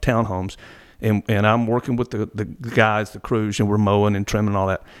townhomes, and I'm working with the guys, the crews, and we're mowing and trimming and all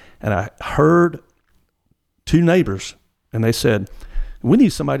that. And I heard two neighbors, and they said, "We need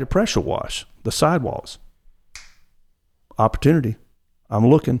somebody to pressure wash the sidewalks." Opportunity. I'm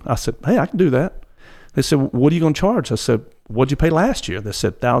looking. I said, "Hey, I can do that." They said, "What are you going to charge?" I said, "What'd you pay last year?" They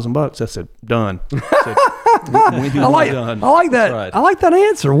said, $1,000. I said, "Done." I said, I like that. Right. I like that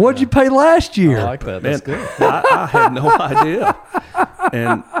answer. What'd you pay last year? I like that. That's good. I had no idea.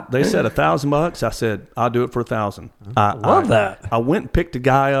 And they said $1,000. I said, "I'll do it for $1,000." I love that. I went and picked a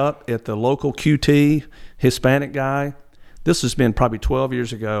guy up at the local QT, Hispanic guy. This has been probably 12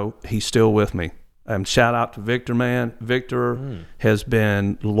 years ago. He's still with me. Shout out to Victor, man. Victor has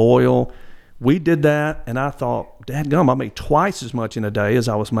been loyal. We did that, and I thought, dadgum, I made twice as much in a day as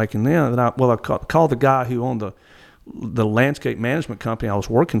I was making then. And I called the guy who owned the landscape management company I was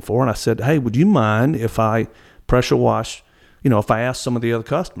working for, and I said, "Hey, would you mind if I pressure wash, if I asked some of the other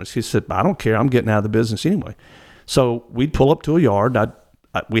customers?" He said, "I don't care. I'm getting out of the business anyway." So we'd pull up to a yard.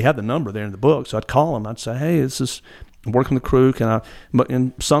 We had the number there in the book, so I'd call him. I'd say, "Hey, I'm working the crew. Can I?"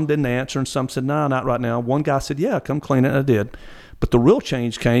 And some didn't answer, and some said, "No, not right now." One guy said, "Yeah, come clean it." And I did. But the real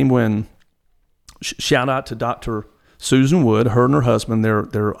change came when, shout out to Dr. Susan Wood, her and her husband, they're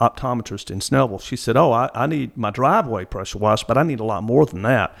optometrists in Snellville. She said, "Oh, I need my driveway pressure washed, but I need a lot more than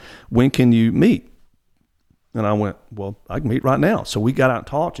that. When can you meet?" And I went, "Well, I can meet right now." So we got out and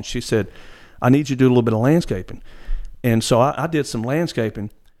talked, and she said, "I need you to do a little bit of landscaping." And so I did some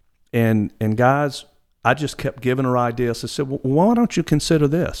landscaping, and guys, I just kept giving her ideas. I said, "Well, why don't you consider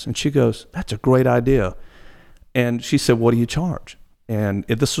this?" And she goes, "That's a great idea." And she said, "What do you charge?" And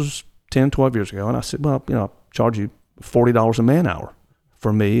this was 10, 12 years ago. And I said, "Well, I'll charge you $40 a man hour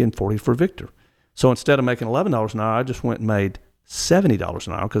for me and $40 for Victor." So instead of making $11 an hour, I just went and made $70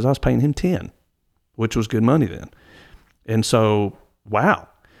 an hour because I was paying him 10, which was good money then. And so, wow.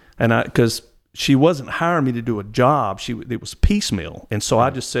 And because she wasn't hiring me to do a job, it was piecemeal. And so I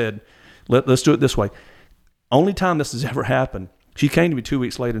just said, let's do it this way. Only time this has ever happened, she came to me 2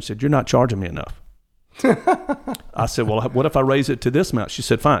 weeks later and said, "You're not charging me enough." I said, "Well, what if I raise it to this amount?" She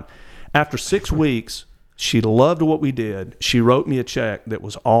said, "Fine." After 6 weeks, she loved what we did. She wrote me a check that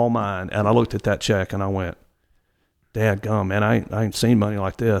was all mine, and I looked at that check and I went, dadgum, man, I ain't seen money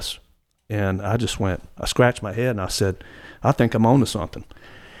like this. And I scratched my head and I said, I think I'm onto something.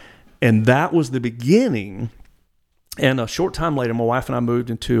 And that was the beginning. And a short time later, my wife and I moved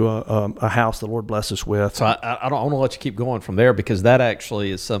into a house the Lord blessed us with. So I don't want to let you keep going from there, because that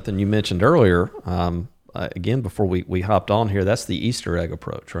actually is something you mentioned earlier. Again, before we hopped on here, that's the Easter egg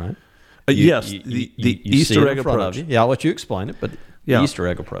approach, right? Yes, the Easter egg approach. Yeah, I'll let you explain it, but the Easter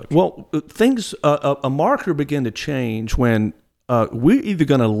egg approach. Well, things, a marker began to change when we're either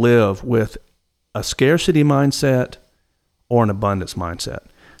going to live with a scarcity mindset or an abundance mindset.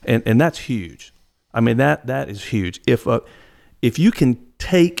 And that's huge. I mean, that is huge. If you can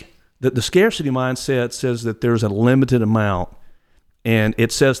take the scarcity mindset says that there's a limited amount, and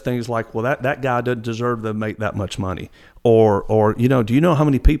it says things like, well, that guy doesn't deserve to make that much money. Or do you know how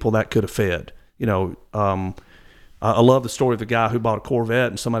many people that could have fed? I love the story of the guy who bought a Corvette,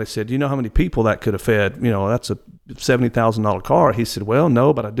 and somebody said, do you know how many people that could have fed? That's a $70,000 car. He said, well,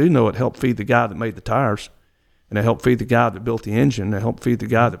 no, but I do know it helped feed the guy that made the tires, and it helped feed the guy that built the engine, and it helped feed the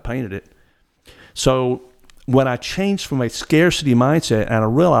guy that painted it. So when I changed from a scarcity mindset, and I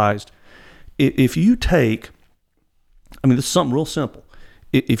realized if you take, this is something real simple.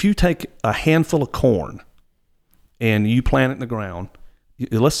 If you take a handful of corn and you plant it in the ground,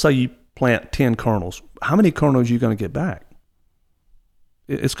 let's say you plant 10 kernels, how many kernels are you going to get back?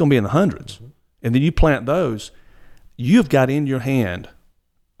 It's going to be in the hundreds. Mm-hmm. And then you plant those, you've got in your hand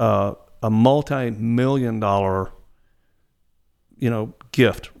a multi-million-dollar,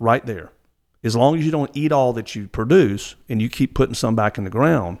 gift right there. As long as you don't eat all that you produce and you keep putting some back in the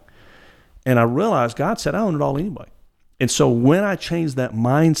ground. And I realized God said I own it all anyway. And so when I changed that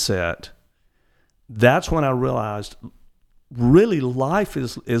mindset, that's when I realized really life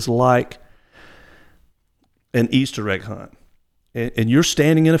is like an Easter egg hunt. And you're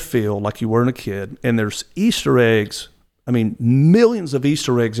standing in a field like you were in a kid, and there's Easter eggs, millions of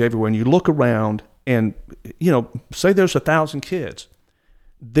Easter eggs everywhere. And you look around and, say there's 1,000 kids.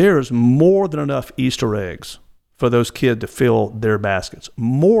 There's more than enough Easter eggs for those kids to fill their baskets.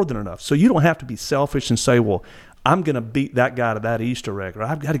 More than enough. So you don't have to be selfish and say, well, I'm going to beat that guy to that Easter egg, or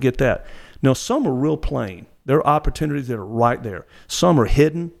I've got to get that. No, some are real plain. There are opportunities that are right there. Some are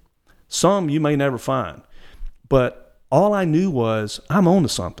hidden. Some you may never find. But all I knew was I'm on to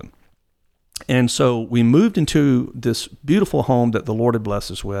something. And so we moved into this beautiful home that the Lord had blessed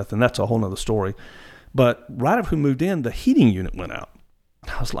us with, and that's a whole nother story. But right after we moved in, the heating unit went out.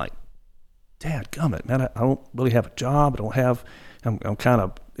 I was like, dadgummit, man, I don't really have a job. I'm kind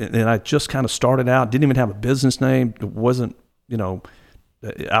of, and I just kind of started out, didn't even have a business name. It wasn't,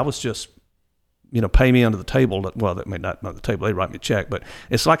 I was just, pay me under the table. Well, that may not under the table. They write me a check, but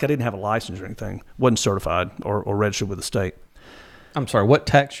it's like I didn't have a license or anything. Wasn't certified or registered with the state. I'm sorry, what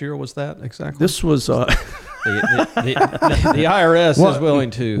tax year was that exactly? This was the IRS is willing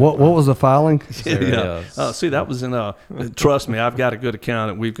to. What was the filing? Yeah. See, that was in. Trust me, I've got a good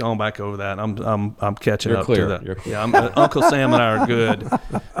accountant. We've gone back over that. I'm catching up to that. You're clear. Yeah, Uncle Sam and I are good.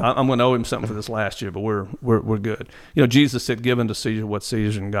 I'm going to owe him something for this last year, but we're good. Jesus said, "Give unto Caesar what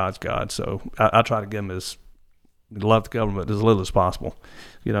Caesar, and God's God." So I try to give him love the government as little as possible.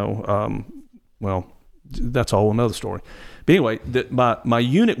 Well, that's a whole another story. But anyway, my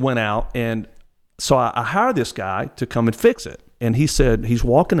unit went out, and so I hired this guy to come and fix it. And he said, he's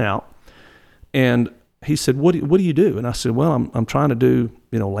walking out, and he said, what do you do? And I said, well, I'm trying to do,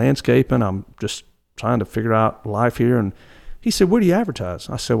 landscaping. I'm just trying to figure out life here. And he said, where do you advertise?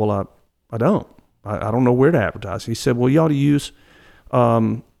 I said, well, I don't. I don't know where to advertise. He said, well, you ought to use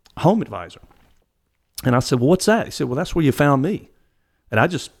Home Advisor. And I said, well, what's that? He said, well, that's where you found me. And I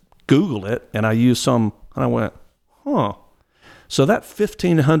just Googled it, and I used and I went, huh. So that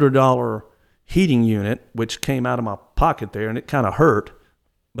 $1,500 heating unit, which came out of my pocket there, and it kind of hurt,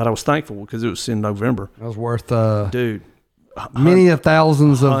 but I was thankful because it was in November. That was worth, dude, many of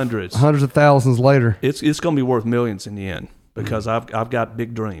thousands of hundreds of thousands later. It's going to be worth millions in the end because I've got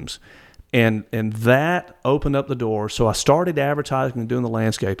big dreams, and that opened up the door. So I started advertising and doing the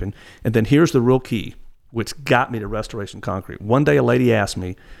landscaping, and then here's the real key, which got me to Restoration Concrete. One day, a lady asked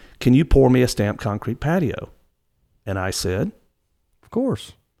me, "Can you pour me a stamped concrete patio?" And I said, "Of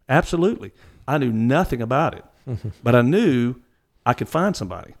course, absolutely." I knew nothing about it, but I knew I could find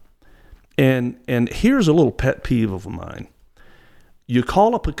somebody. And here's a little pet peeve of mine. You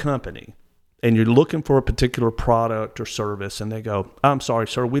call up a company and you're looking for a particular product or service, and they go, "I'm sorry,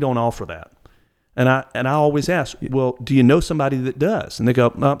 sir, we don't offer that." And I always ask, "Well, do you know somebody that does?" And they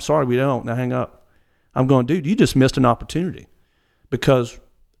go, "No, I'm sorry, we don't." Now hang up. I'm going, "Dude, you just missed an opportunity." Because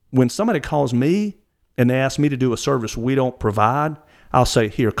when somebody calls me and they ask me to do a service we don't provide, I'll say,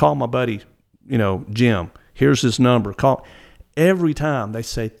 "Here, call my buddy, Jim. Here's his number. Call. Every time they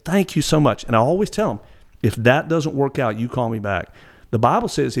say, thank you so much. And I always tell them, if that doesn't work out, you call me back. The Bible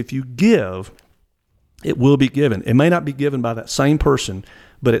says if you give, it will be given. It may not be given by that same person,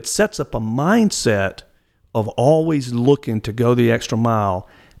 but it sets up a mindset of always looking to go the extra mile.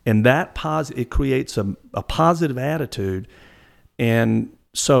 And that it creates a positive attitude. And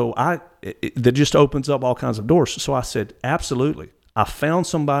so that just opens up all kinds of doors. So I said, absolutely. I found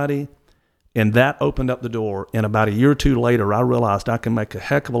somebody, and that opened up the door. And about a year or two later, I realized I can make a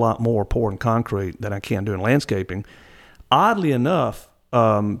heck of a lot more pouring concrete than I can doing landscaping. Oddly enough,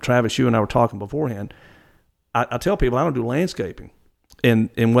 Travis, you and I were talking beforehand, I tell people I don't do landscaping.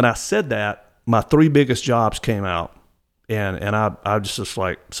 And when I said that, my 3 biggest jobs came out. And I just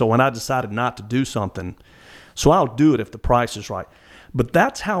like, so when I decided not to do something, so I'll do it if the price is right. But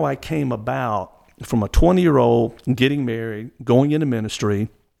that's how I came about from a 20-year-old getting married, going into ministry,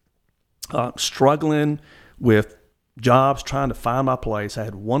 struggling with jobs, trying to find my place. I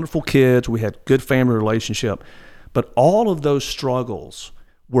had wonderful kids. We had good family relationship. But all of those struggles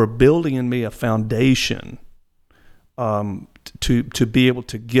were building in me a foundation to be able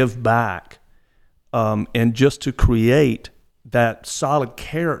to give back and just to create that solid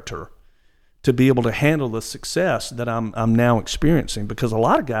character to be able to handle the success that I'm now experiencing. Because a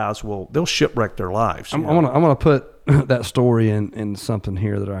lot of guys they'll shipwreck their lives. I'm gonna put that story in something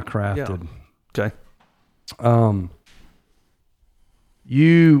here that I crafted. Yeah. Okay.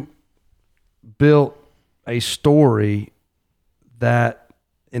 You built a story that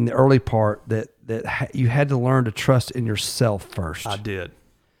in the early part that you had to learn to trust in yourself first. I did.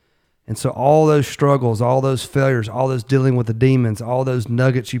 And so all those struggles, all those failures, all those dealing with the demons, all those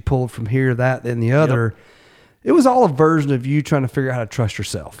nuggets you pulled from here, that, and the other, It was all a version of you trying to figure out how to trust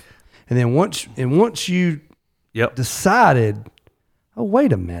yourself. And then once you decided, oh,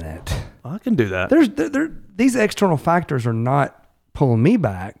 wait a minute, I can do that. These external factors are not pulling me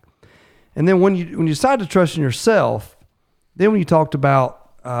back. And then when you decide to trust in yourself, then when you talked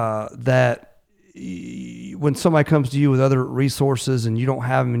about that. When somebody comes to you with other resources and you don't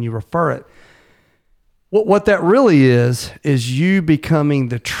have them and you refer it, what that really is you becoming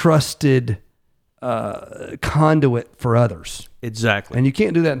the trusted conduit for others. Exactly. And you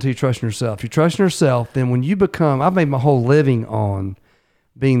can't do that until you trust in yourself. If you trust in yourself, then when you I've made my whole living on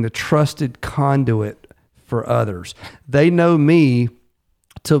being the trusted conduit for others. They know me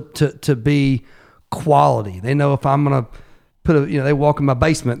to be quality. They know if I'm going to they walk in my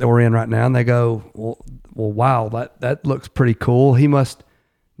basement that we're in right now and they go, well, wow, that looks pretty cool. He must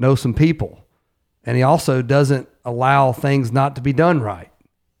know some people. And he also doesn't allow things not to be done right.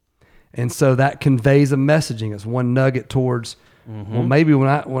 And so that conveys a messaging. It's one nugget towards, well, maybe when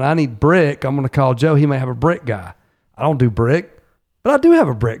I need brick, I'm going to call Joe. He may have a brick guy. I don't do brick, but I do have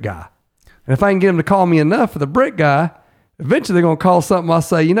a brick guy. And if I can get him to call me enough for the brick guy, eventually they're going to call something. I'll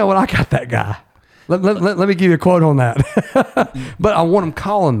say, you know what? I got that guy. Let me give you a quote on that. But I want them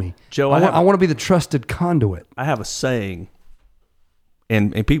calling me. Joe, I want to be the trusted conduit. I have a saying,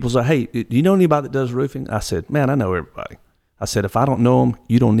 and people say, hey, do you know anybody that does roofing? I said, man, I know everybody. I said, if I don't know them,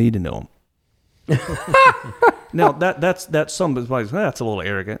 you don't need to know them. Now, that's somebody's, that's a little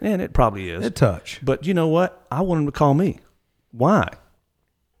arrogant, and it probably is. It touch. But you know what? I want them to call me. Why?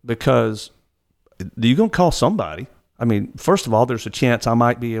 Because you're going to call somebody. I mean, first of all, there's a chance I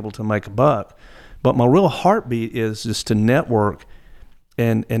might be able to make a buck. But my real heartbeat is just to network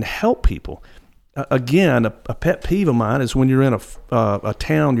and help people. Again, a pet peeve of mine is when you're in a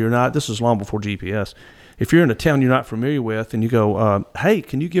town you're not. This is long before GPS. If you're in a town you're not familiar with, and you go, "Hey,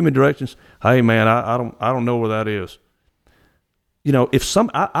 can you give me directions?" "Hey, man, I don't know where that is." You know,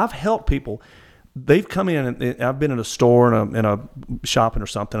 I've helped people. They've come in, and I've been in a store in a shopping or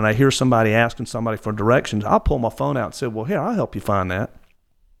something, and I hear somebody asking somebody for directions. I'll pull my phone out and say, "Well, here, I'll help you find that."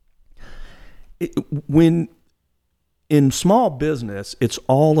 When in small business, it's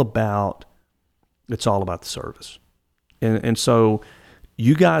all about the service, and so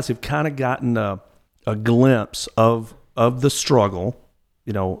you guys have kind of gotten a glimpse of the struggle,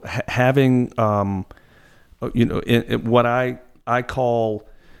 having in what I call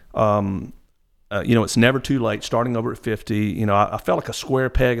it's never too late. Starting over at 50, I felt like a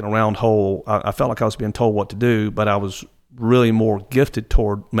square peg in a round hole. I felt like I was being told what to do, but I was really more gifted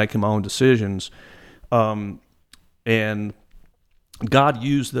toward making my own decisions. And God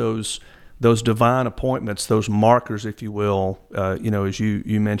used those divine appointments, those markers, if you will, as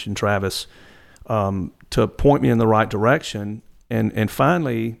you mentioned, Travis, to point me in the right direction. And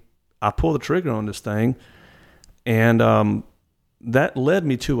finally, I pulled the trigger on this thing, and that led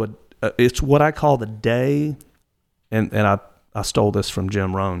me to it's what I call the day, and I stole this from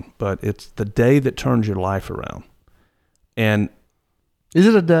Jim Rohn, but it's the day that turns your life around. And is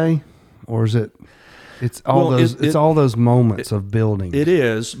it a day, or is it? It's all it's all those moments of building. It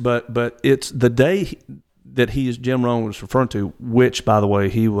is, but it's the day that Jim Rohn was referring to, which, by the way,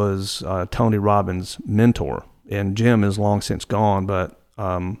 he was Tony Robbins' mentor, and Jim is long since gone. But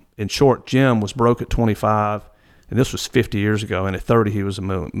in short, Jim was broke at 25. And this was 50 years ago, and at 30, he was a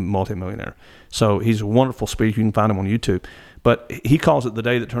multimillionaire. So he's a wonderful speaker. You can find him on YouTube. But he calls it the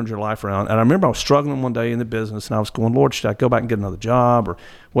day that turns your life around. And I remember I was struggling one day in the business, and I was going, Lord, should I go back and get another job, or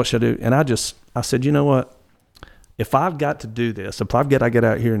what should I do? And I said, you know what? If I've got to do this, if I get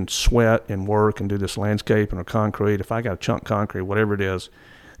out here and sweat and work and do this landscaping or concrete, if I got to chunk concrete, whatever it is,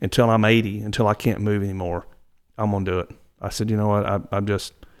 until I'm 80, until I can't move anymore, I'm going to do it. I said, you know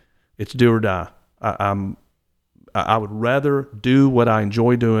what? It's do or die. I would rather do what I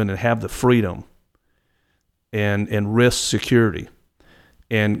enjoy doing and have the freedom and risk security.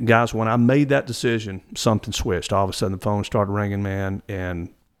 And guys, when I made that decision, something switched. All of a sudden, the phone started ringing, man, and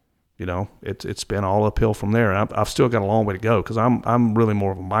it's been all uphill from there. I've still got a long way to go because I'm really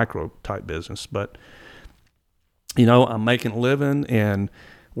more of a micro type business, but I'm making a living and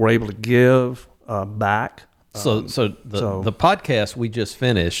we're able to give back. So the podcast we just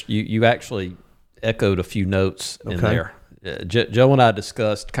finished, you actually echoed a few notes in there. Joe and I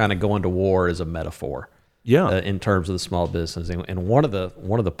discussed kind of going to war as a metaphor, in terms of the small business, and one of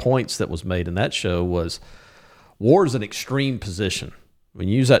the points that was made in that show was war is an extreme position. When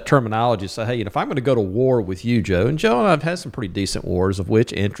you use that terminology, say, hey, if I'm going to go to war with you, Joe, and I've had some pretty decent wars, of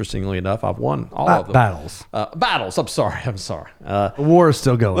which, interestingly enough, I've won all of them. Battles. I'm sorry. The war is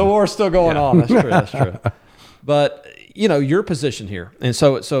still going. The war is still going on. That's true. But your position here, and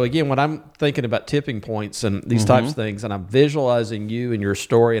so again, when I'm thinking about tipping points and these types of things, and I'm visualizing you and your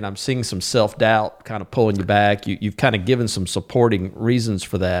story, and I'm seeing some self-doubt kind of pulling you back, you've kind of given some supporting reasons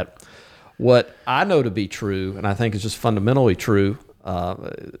for that. What I know to be true, and I think is just fundamentally true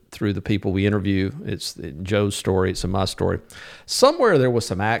through the people we interview, it's in Joe's story, it's in my story. Somewhere there was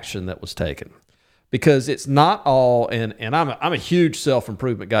some action that was taken. Because it's not all, and I'm a huge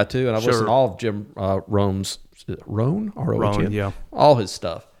self-improvement guy too, and I've listened to all of Jim Rohn's, Rohn? R-O-H-N? Yeah. All his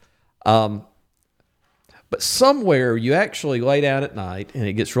stuff. But somewhere you actually lay down at night and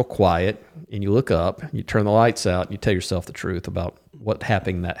it gets real quiet, and you look up, you turn the lights out, and you tell yourself the truth about what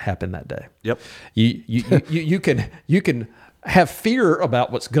happened that day. Yep. You can have fear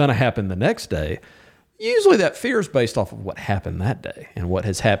about what's going to happen the next day. Usually that fear is based off of what happened that day and what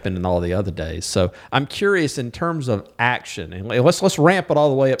has happened in all the other days. So I'm curious in terms of action, and let's ramp it all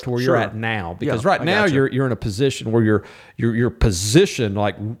the way up to where you're at now, because right now you're in a position where you're positioned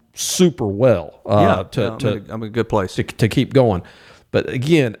like super well. I'm in a good place to keep going. But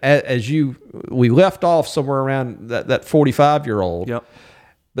again, we left off somewhere around that 45-year-old. Yep.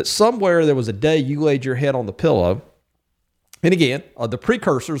 But somewhere there was a day you laid your head on the pillow. And again, the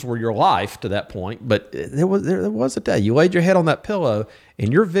precursors were your life to that point, but there was a day you laid your head on that pillow,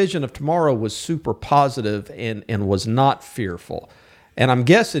 and your vision of tomorrow was super positive and was not fearful. And I'm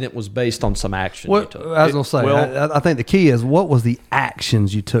guessing it was based on some action you took. I was going to say, I think the key is, what was the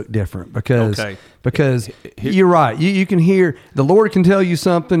actions you took different? Because you're right. You can hear, the Lord can tell you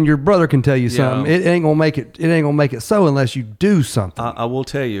something, your brother can tell you something. It ain't gonna make it so unless you do something. I will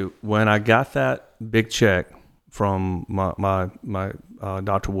tell you, when I got that big check from my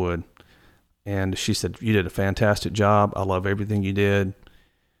Dr. Wood, and she said, you did a fantastic job. I love everything you did.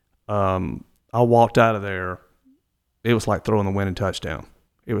 I walked out of there. It was like throwing the winning touchdown.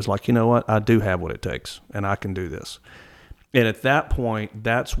 It was like, you know what? I do have what it takes, and I can do this. And at that point,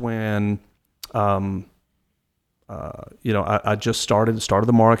 that's when, I just started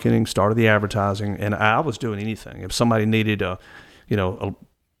the marketing, started the advertising, and I was doing anything. If somebody needed a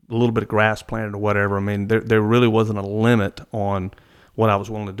little bit of grass planted or whatever, I mean, there really wasn't a limit on what I was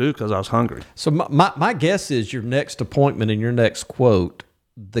willing to do because I was hungry. So my guess is your next appointment and your next quote,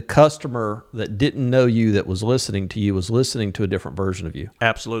 the customer that didn't know you, that was listening to you, was listening to a different version of you.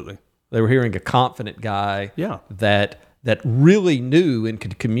 Absolutely. They were hearing a confident guy that really knew and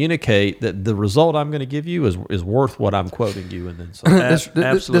could communicate that the result I'm going to give you is worth what I'm quoting you. And then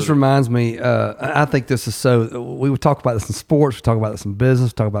this reminds me, I think this is we would talk about this in sports, we talk about this in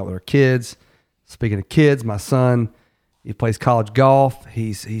business, we talk about it with our kids. Speaking of kids, my son, he plays college golf.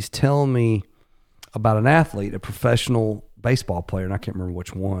 He's telling me about an athlete, a professional baseball player, and I can't remember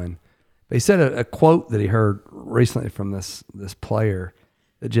which one. But he said a quote that he heard recently from this player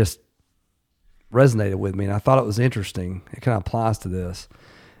that just resonated with me, and I thought it was interesting. It kind of applies to this.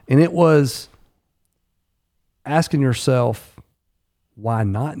 And it was asking yourself, why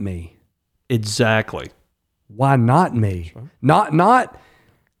not me? Exactly. why not me? Sure. Not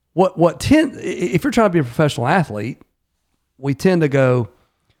if you're trying to be a professional athlete, we tend to go,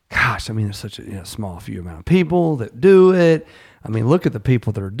 gosh, I mean, there's such a small few amount of people that do it. I mean, look at the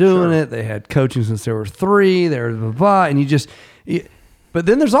people that are doing it. They had coaching since they were 3. They're blah, blah, and but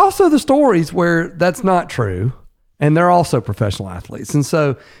then there's also the stories where that's not true, and they're also professional athletes. And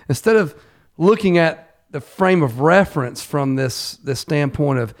so instead of looking at the frame of reference from this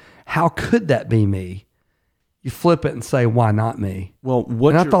standpoint of how could that be me, you flip it and say, why not me? Well,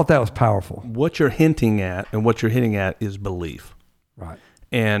 I thought that was powerful. What you're hinting at is belief. Right.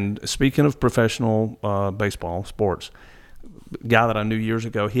 And speaking of professional baseball, sports, a guy that I knew years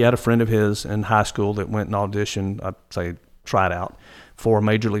ago, he had a friend of his in high school that went and auditioned, I'd say tried out, for a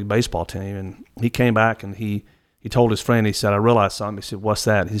Major League Baseball team. And he came back and he told his friend, he said, I realized something. He said, what's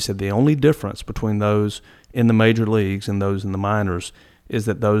that? He said, the only difference between those in the major leagues and those in the minors is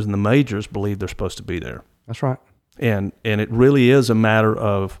that those in the majors believe they're supposed to be there. That's right. And it really is a matter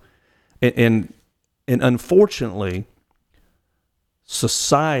of, and unfortunately,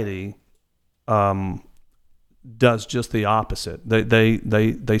 society does just the opposite.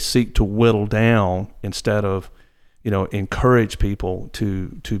 They seek to whittle down instead of, encourage people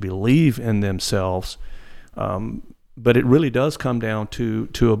to believe in themselves. But it really does come down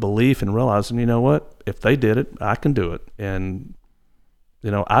to a belief and realizing, you know what, if they did it, I can do it. And,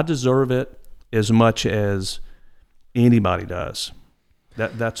 I deserve it as much as anybody does.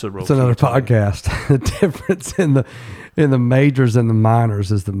 That's a real. It's another podcast. The difference in the majors and the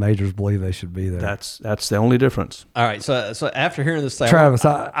minors is the majors believe they should be there. That's the only difference. All right. So after hearing this thing, Travis,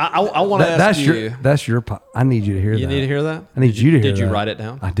 I want to ask you. That's your. I need you to hear that. You need to hear that? I need you to hear that. Did you write it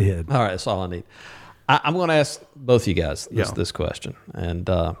down? I did. All right. That's all I need. I'm going to ask both you guys this question, and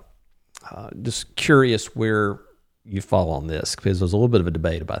just curious where you fall on this, because there's a little bit of a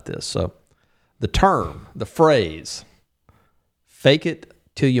debate about this. So the phrase, fake it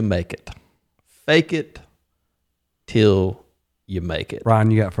till you make it. Fake it till you make it.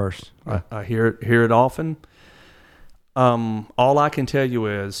 Ryan, you got first. I hear it often. All I can tell you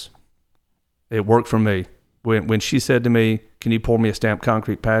is it worked for me. When she said to me, can you pour me a stamped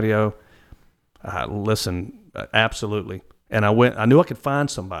concrete patio? Listen, absolutely. And I knew I could find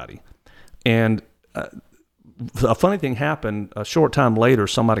somebody. And a funny thing happened. A short time later,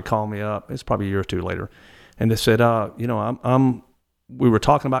 somebody called me up. It's probably a year or two later. And they said, we were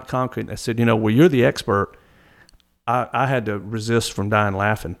talking about concrete. And I said, well, you're the expert. I had to resist from dying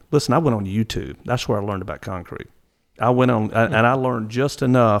laughing. Listen, I went on YouTube. That's where I learned about concrete. I went on, and I learned just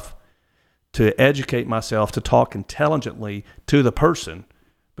enough to educate myself, to talk intelligently to the person,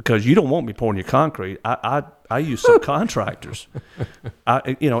 because you don't want me pouring your concrete. I use subcontractors.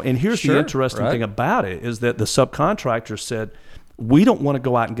 And here's the interesting thing about it is that the subcontractors said, we don't want to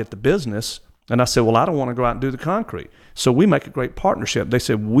go out and get the business. And I said, well, I don't want to go out and do the concrete. So we make a great partnership. They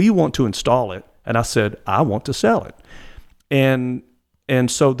said, we want to install it. And I said, I want to sell it. And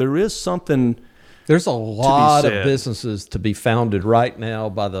so there is something. There's a lot of businesses to be founded right now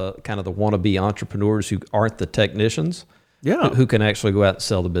by the kind of the wannabe entrepreneurs who aren't the technicians. Yeah, who can actually go out and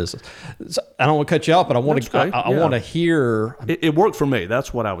sell the business. So I don't want to cut you off, but I want to. I want to hear. It worked for me.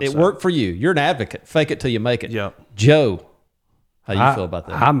 That's what I would say. It worked for you. You're an advocate. Fake it till you make it. Yeah. Joe, how you feel about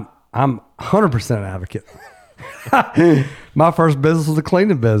that? I'm 100% an advocate. My first business was a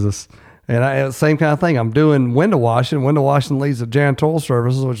cleaning business, and same kind of thing. I'm doing window washing. Window washing leads to janitorial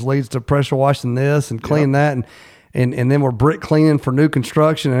services, which leads to pressure washing this and cleaning that, and then we're brick cleaning for new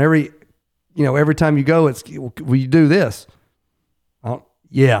construction. And every time you go, it's, will you do this?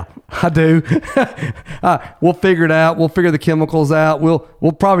 Yeah, I do. We'll figure it out. We'll figure the chemicals out. We'll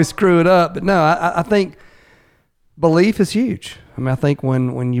probably screw it up. But no, I think belief is huge. I mean, I think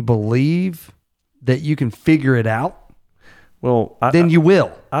when you believe that you can figure it out, well, then you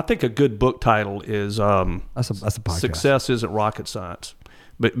will. I think a good book title is that's a podcast. Success Isn't Rocket Science,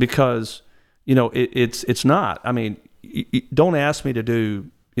 but because it's not. I mean, don't ask me to do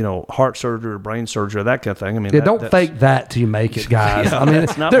heart surgery or brain surgery or that kind of thing. I mean, don't fake that till you make it, guys. I mean,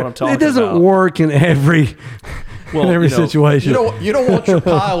 that's not what I'm talking about. It doesn't work in every situation. You don't want your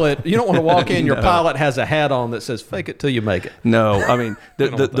pilot. You don't want to walk in. Your pilot has a hat on that says "Fake it till you make it." No, I mean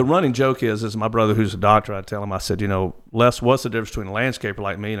the running joke is my brother who's a doctor. I tell him, I said, Les, what's the difference between a landscaper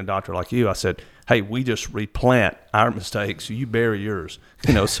like me and a doctor like you? I said, hey, we just replant our mistakes. You bury yours.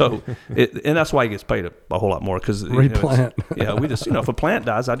 So and that's why he gets paid a whole lot more, because replant. We just if a plant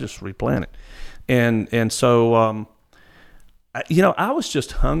dies, I just replant it, and so I was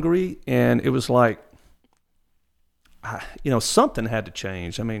just hungry, and it was like. Something had to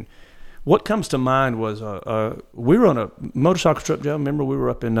change. I mean, what comes to mind was we were on a motorcycle trip, Joe. Remember we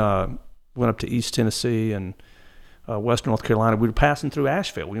were up in went up to East Tennessee and Western North Carolina. We were passing through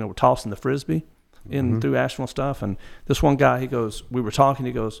Asheville. We're tossing the Frisbee in through Asheville and stuff. And this one guy, we were talking,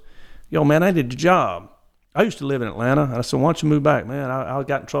 he goes, yo, man, I did your job. I used to live in Atlanta. And I said, why don't you move back? Man, I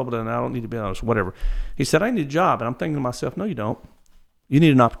got in trouble and I don't need to be honest, whatever. He said, I need a job. And I'm thinking to myself, no, you don't. You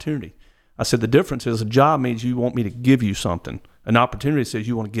need an opportunity. I said, the difference is a job means you want me to give you something. An opportunity says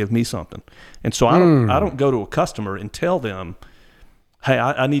you want to give me something. And so I don't go to a customer and tell them, hey,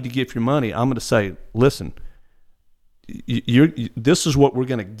 I need to give you money. I'm going to say, listen, this is what we're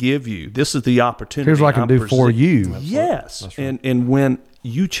going to give you. This is the opportunity. Here's what I can do for you. Yes. That's right. And when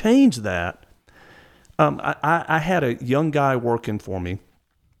you change that, I had a young guy working for me,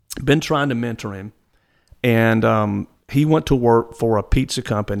 been trying to mentor him, and he went to work for a pizza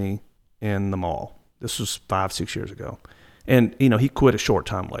company in the mall. This was 5-6 years ago. And, he quit a short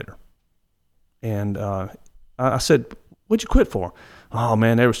time later. And I said, what'd you quit for? Oh,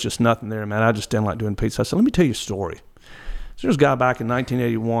 man, there was just nothing there, man. I just didn't like doing pizza. I said, let me tell you a story. So there's a guy back in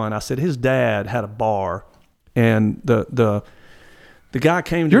 1981. I said, his dad had a bar, and the guy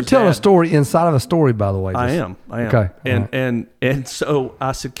came to You're his telling dad. a story inside of a story, by the way. I am. Okay. And so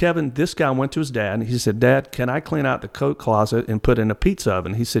I said, Kevin, this guy went to his dad, and he said, Dad, can I clean out the coat closet and put in a pizza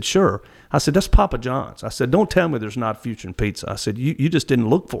oven? He said, sure. I said, that's Papa John's. I said, don't tell me there's not a future in pizza. I said, you just didn't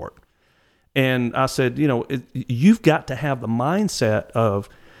look for it. And I said, you've got to have the mindset of,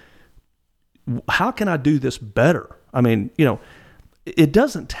 how can I do this better? I mean, it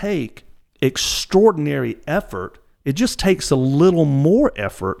doesn't take extraordinary effort. It just takes a little more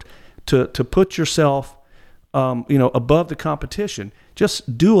effort to put yourself, above the competition.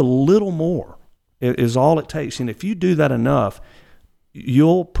 Just do a little more is all it takes. And if you do that enough,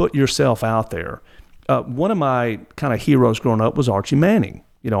 you'll put yourself out there. One of my kind of heroes growing up was Archie Manning.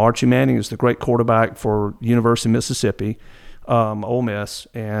 Archie Manning is the great quarterback for University of Mississippi, Ole Miss,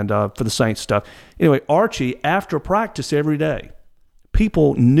 and for the Saints stuff. Anyway, Archie, after practice every day,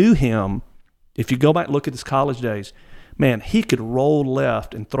 people knew him. If you go back and look at his college days, man, he could roll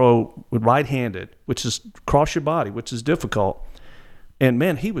left and throw with right-handed, which is cross your body, which is difficult. And,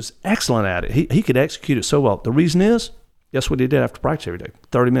 man, he was excellent at it. He could execute it so well. The reason is, guess what he did after practice every day?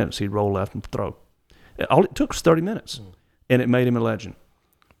 30 minutes, he'd roll left and throw. All it took was 30 minutes, and it made him a legend.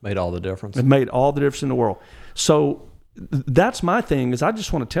 Made all the difference. It made all the difference in the world. So that's my thing, is I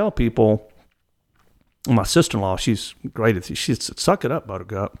just want to tell people, my sister-in-law, she's great at this. She said, suck it up,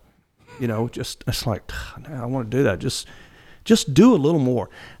 Buttercup. It's like, I want to do that. Just do a little more.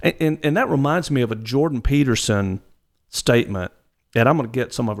 And that reminds me of a Jordan Peterson statement, and I'm going to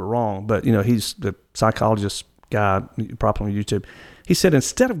get some of it wrong, but, he's the psychologist guy, probably on YouTube. He said,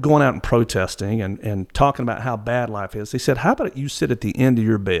 instead of going out and protesting and talking about how bad life is, he said, how about you sit at the end of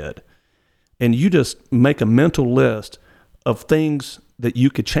your bed and you just make a mental list of things that you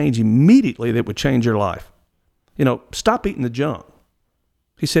could change immediately that would change your life. Stop eating the junk.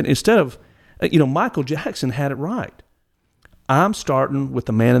 He said, instead of, Michael Jackson had it right. I'm starting with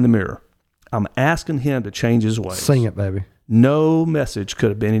the man in the mirror. I'm asking him to change his ways. Sing it, baby. No message could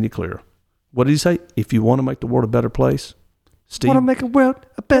have been any clearer. What did he say? If you want to make the world a better place, Steve. Want to make a world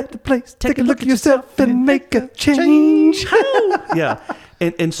a better place? Take a look at yourself and make a change. Yeah.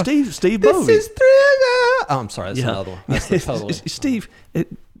 And Steve This Bovey. is Thriller. Oh, I'm sorry. That's another one. That's the total. Steve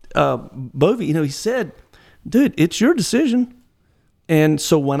Bovey, he said, dude, it's your decision. And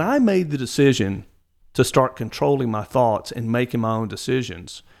so when I made the decision to start controlling my thoughts and making my own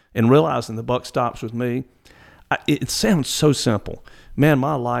decisions and realizing the buck stops with me, it sounds so simple. Man,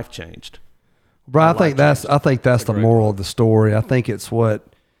 my life changed. Bro, I think that's the moral of the story. I think it's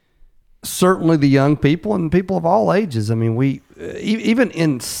what certainly the young people and people of all ages. I mean, we even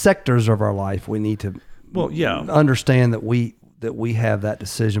in sectors of our life, we need to understand that we have that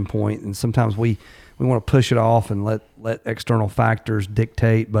decision point, and sometimes we want to push it off and let external factors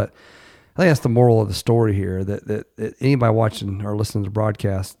dictate. But I think that's the moral of the story here. That anybody watching or listening to the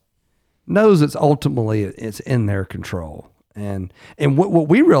broadcast knows it's ultimately it's in their control. And what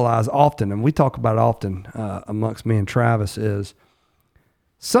we realize often, and we talk about it often amongst me and Travis, is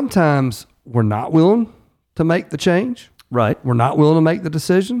sometimes we're not willing to make the change. Right. We're not willing to make the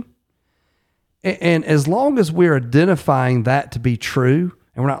decision. And as long as we're identifying that to be true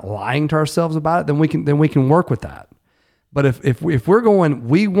and we're not lying to ourselves about it, then we can work with that. But if we're going,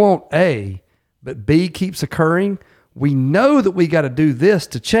 we want A, but B keeps occurring, we know that we got to do this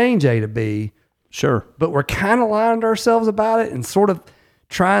to change A to B. Sure. But we're kind of lying to ourselves about it and sort of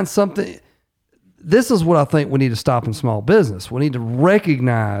trying something. This is what I think we need to stop in small business. We need to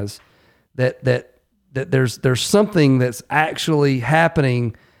recognize that there's something that's actually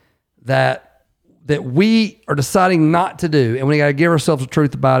happening that that we are deciding not to do, and we got to give ourselves the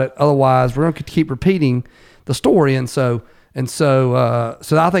truth about it. Otherwise, we're going to keep repeating the story. And so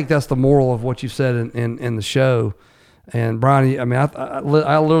I think that's the moral of what you said in the show. And Brian, I mean,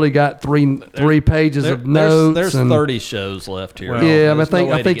 I literally got three pages of notes. There's 30 shows left here. Well, yeah,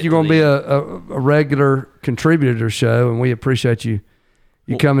 I think you're going to be a regular contributor to the show, and we appreciate you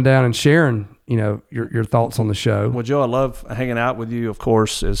coming down and sharing, your thoughts on the show. Well, Joe, I love hanging out with you, of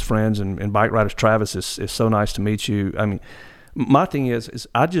course, as friends and bike riders. Travis, it's so nice to meet you. I mean, my thing is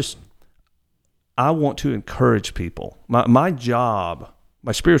I want to encourage people. My job,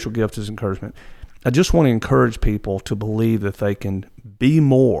 my spiritual gift is encouragement. I just want to encourage people to believe that they can be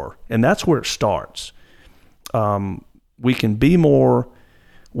more, and that's where it starts. We can be more,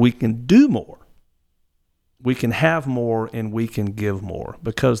 we can do more, we can have more, and we can give more.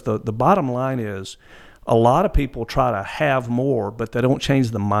 Because the bottom line is, a lot of people try to have more, but they don't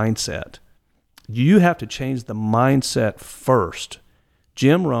change the mindset. You have to change the mindset first.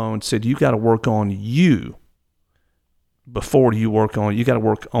 Jim Rohn said you got to work on you before you got to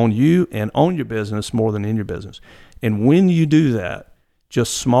work on you and on your business more than in your business. And when you do that,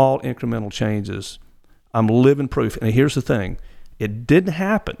 just small incremental changes, I'm living proof. And here's the thing, it didn't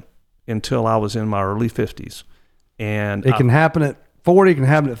happen until I was in my early 50s. And it can happen at 40, it can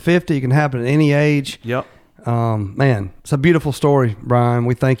happen at 50, it can happen at any age. Yep. Man, it's a beautiful story, Brian.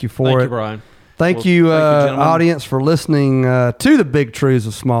 We thank you for it. Thank you, Brian. Thank you, audience, for listening to the Big Truths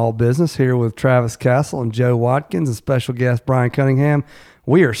of Small Business here with Travis Castle and Joe Watkins and special guest Brian Cunningham.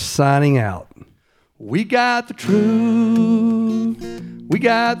 We are signing out. We got the truth. We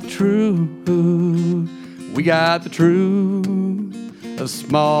got the truth. We got the truth of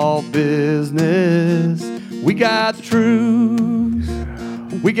small business. We got the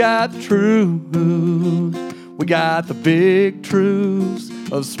truth. We got the truth. We got the big truths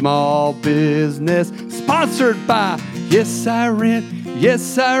of small business. Sponsored by Yes I Rent,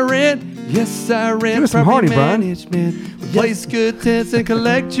 Yes I Rent, Yes I Rent. Give us some Hardy, Brian. Management. Place good tenants and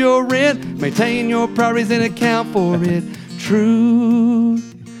collect your rent. Maintain your properties and account for it.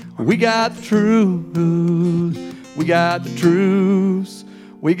 Truth. We got the truth. We got the truths.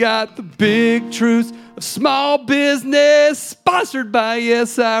 We got the big truths of small business. Sponsored by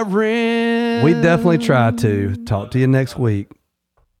Yes I Rent. We definitely try to. Talk to you next week.